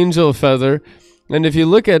incredible angel feather. And if you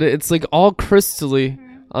look at it, it's like all crystally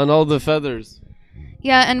on all the feathers.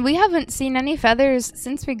 Yeah, and we haven't seen any feathers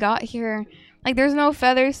since we got here. Like, there's no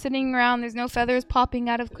feathers sitting around. There's no feathers popping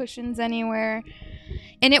out of cushions anywhere.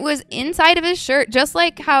 And it was inside of his shirt, just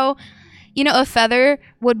like how, a feather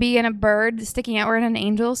would be in a bird sticking out or in an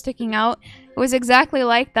angel sticking out. It was exactly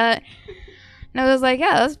like that. And I was like,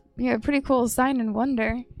 yeah, that's a pretty cool sign and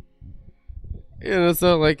wonder. Yeah, it's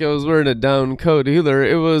not like I was wearing a down coat either.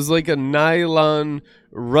 It was like a nylon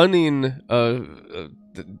running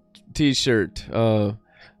t-shirt,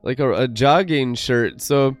 like a jogging shirt.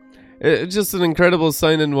 So it's just an incredible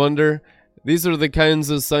sign and wonder. These are the kinds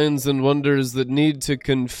of signs and wonders that need to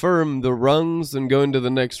confirm the rungs and go into the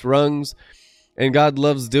next rungs. And God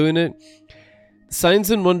loves doing it. Signs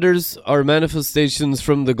and wonders are manifestations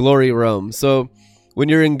from the glory realm. So when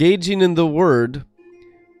you're engaging in the word,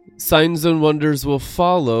 signs and wonders will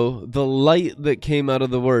follow the light that came out of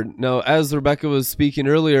the word. Now, as Rebecca was speaking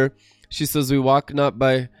earlier, she says we walk not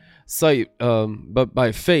by sight, but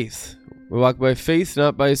by faith. We walk by faith,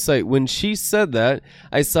 not by sight. When she said that,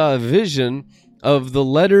 I saw a vision of the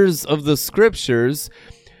letters of the scriptures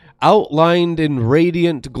outlined in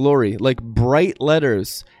radiant glory, like bright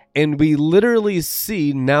letters. And we literally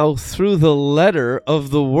see now through the letter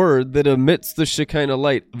of the word that emits the Shekinah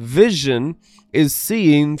light. Vision is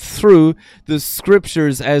seeing through the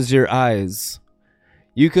scriptures as your eyes.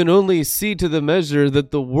 You can only see to the measure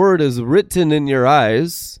that the word is written in your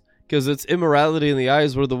eyes, because it's immorality in the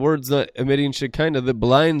eyes where the word's not emitting Shekinah that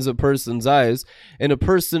blinds a person's eyes, and a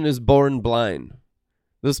person is born blind.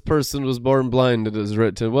 This person was born blind, it is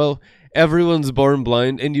written. Well, everyone's born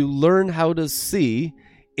blind, and you learn how to see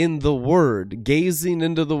in the word, gazing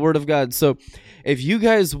into the word of God. So if you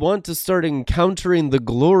guys want to start encountering the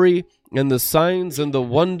glory and the signs and the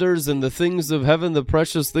wonders and the things of heaven, the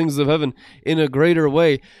precious things of heaven in a greater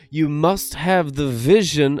way, you must have the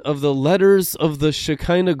vision of the letters of the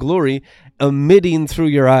Shekinah glory emitting through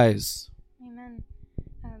your eyes. Amen.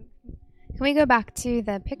 Can we go back to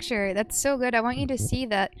the picture? That's so good. I want you to see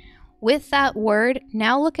that with that word.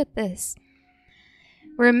 Now look at this.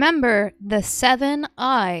 Remember the 7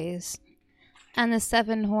 eyes and the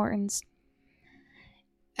 7 horns.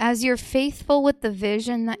 As you're faithful with the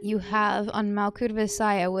vision that you have on Malkut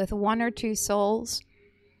Visaya with 1 or 2 souls,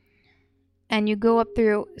 and you go up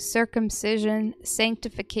through circumcision,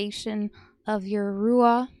 sanctification of your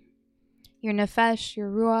Ruah, your Nefesh, your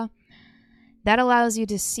Ruah, that allows you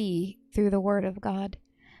to see through the Word of God.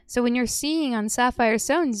 So when you're seeing on sapphire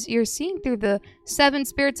stones, you're seeing through the 7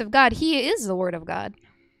 spirits of God. He is the Word of God.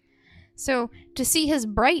 So to see His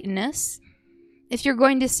brightness, if you're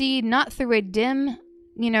going to see not through a dim,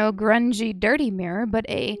 grungy, dirty mirror, but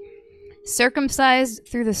a circumcised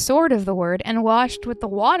through the sword of the word and washed with the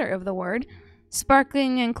water of the word,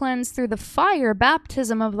 sparkling and cleansed through the fire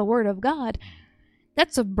baptism of the word of God.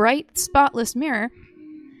 That's a bright, spotless mirror.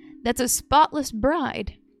 That's a spotless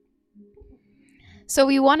bride. So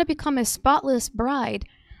we want to become a spotless bride.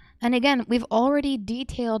 And again, we've already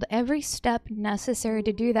detailed every step necessary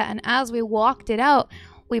to do that. And as we walked it out,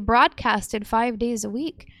 we broadcasted 5 days a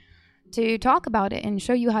week to talk about it and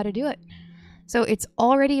show you how to do it. So it's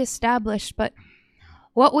already established. But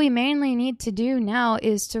what we mainly need to do now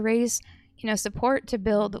is to raise, support to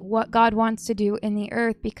build what God wants to do in the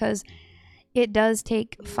earth, because it does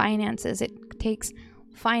take finances. It takes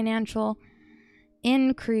financial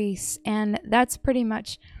increase. And that's pretty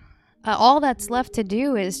much all that's left to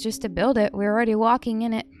do is just to build it. We're already walking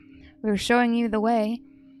in it. We're showing you the way.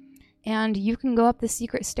 And you can go up the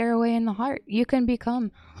secret stairway in the heart. You can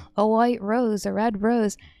become a white rose, a red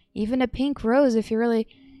rose, even a pink rose if you're really,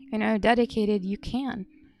 dedicated. You can.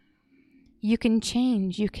 You can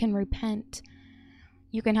change. You can repent.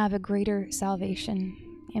 You can have a greater salvation.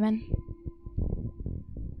 Amen.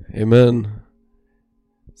 Amen.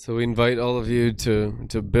 So we invite all of you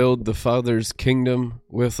to build the Father's kingdom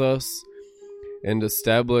with us and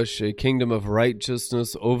establish a kingdom of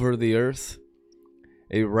righteousness over the earth,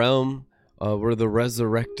 a realm where the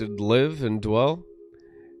resurrected live and dwell.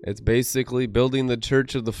 It's basically building the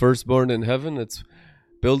church of the firstborn in heaven. It's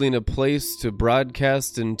building a place to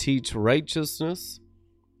broadcast and teach righteousness.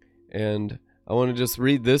 And I want to just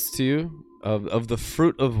read this to you of the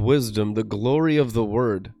fruit of wisdom, the glory of the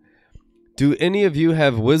word. Do any of you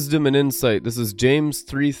have wisdom and insight? This is James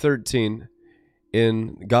 3:13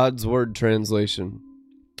 in God's Word translation.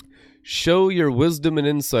 Show your wisdom and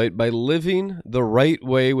insight by living the right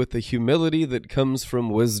way with the humility that comes from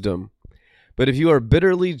wisdom. But if you are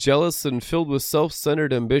bitterly jealous and filled with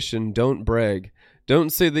self-centered ambition, don't brag.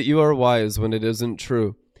 Don't say that you are wise when it isn't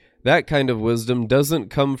true. That kind of wisdom doesn't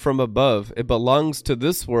come from above. It belongs to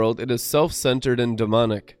this world. It is self-centered and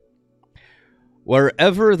demonic.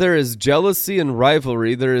 Wherever there is jealousy and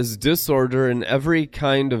rivalry, there is disorder and every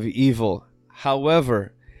kind of evil.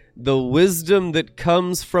 However, the wisdom that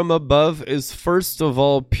comes from above is first of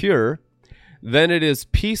all pure, then it is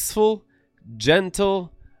peaceful,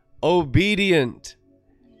 gentle, obedient.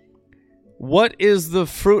 What is the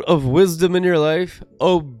fruit of wisdom in your life?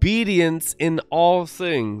 Obedience in all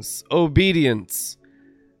things. Obedience.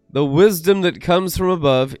 The wisdom that comes from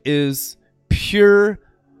above is pure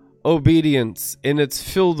obedience, and it's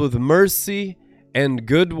filled with mercy and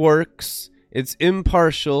good works. It's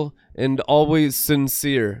impartial and always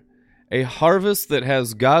sincere. A harvest that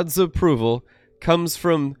has God's approval comes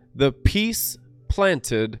from the peace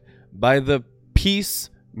planted by the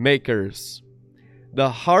peacemakers.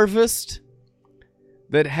 The harvest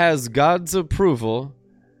that has God's approval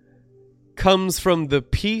comes from the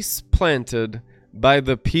peace planted by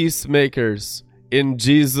the peacemakers. In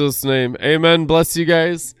Jesus' name, amen. Bless you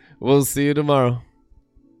guys. We'll see you tomorrow.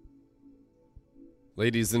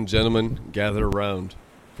 Ladies and gentlemen, gather around.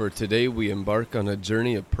 For today we embark on a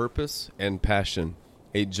journey of purpose and passion.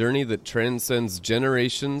 A journey that transcends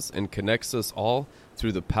generations and connects us all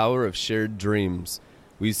through the power of shared dreams.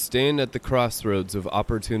 We stand at the crossroads of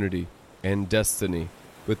opportunity and destiny,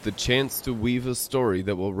 with the chance to weave a story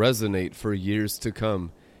that will resonate for years to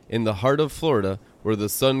come. In the heart of Florida, where the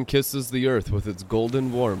sun kisses the earth with its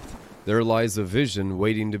golden warmth, there lies a vision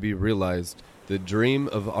waiting to be realized, the dream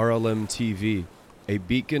of RLM TV, a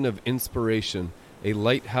beacon of inspiration, a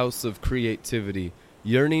lighthouse of creativity,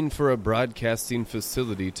 yearning for a broadcasting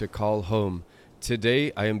facility to call home.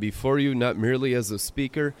 Today, I am before you not merely as a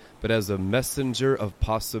speaker, but as a messenger of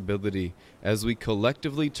possibility, as we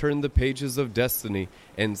collectively turn the pages of destiny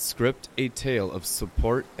and script a tale of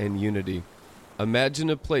support and unity. Imagine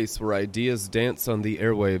a place where ideas dance on the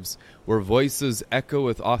airwaves, where voices echo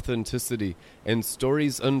with authenticity, and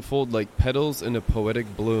stories unfold like petals in a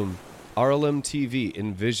poetic bloom. RLM TV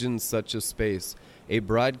envisions such a space, a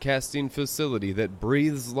broadcasting facility that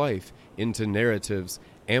breathes life into narratives,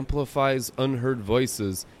 amplifies unheard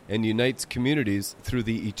voices, and unites communities through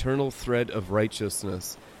the eternal thread of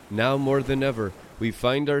righteousness. Now more than ever, we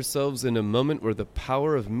find ourselves in a moment where the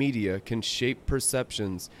power of media can shape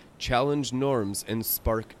perceptions, challenge norms, and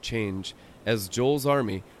spark change. As Joel's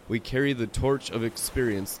army, we carry the torch of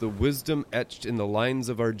experience, the wisdom etched in the lines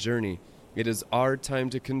of our journey. It is our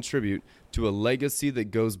time to contribute to a legacy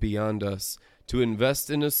that goes beyond us, to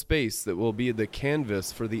invest in a space that will be the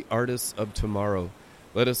canvas for the artists of tomorrow.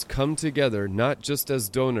 Let us come together not just as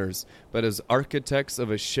donors, but as architects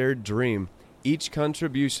of a shared dream. Each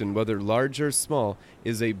contribution, whether large or small,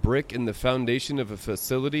 is a brick in the foundation of a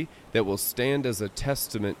facility that will stand as a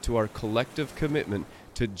testament to our collective commitment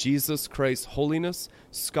to Jesus Christ's holiness,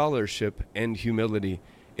 scholarship, and humility.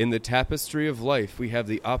 In the tapestry of life, we have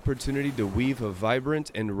the opportunity to weave a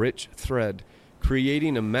vibrant and rich thread,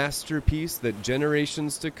 creating a masterpiece that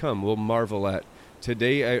generations to come will marvel at.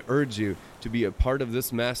 Today I urge you to be a part of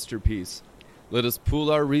this masterpiece. Let us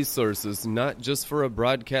pool our resources not just for a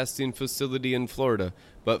broadcasting facility in Florida,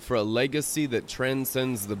 but for a legacy that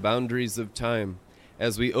transcends the boundaries of time.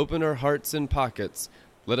 As we open our hearts and pockets,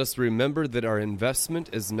 let us remember that our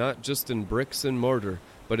investment is not just in bricks and mortar,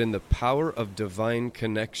 but in the power of divine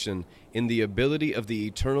connection, in the ability of the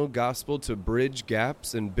eternal gospel to bridge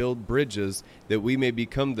gaps and build bridges that we may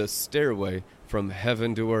become the stairway from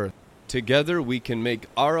heaven to earth. Together we can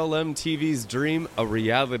make RLM TV's dream a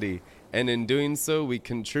reality, and in doing so we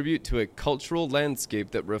contribute to a cultural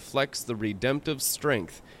landscape that reflects the redemptive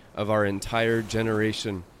strength of our entire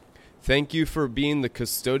generation. Thank you for being the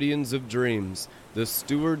custodians of dreams, the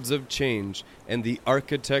stewards of change, and the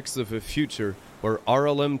architects of a future where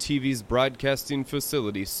RLM TV's broadcasting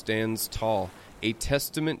facility stands tall, a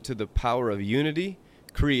testament to the power of unity,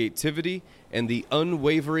 creativity, and the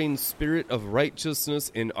unwavering spirit of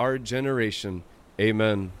righteousness in our generation.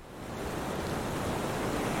 Amen.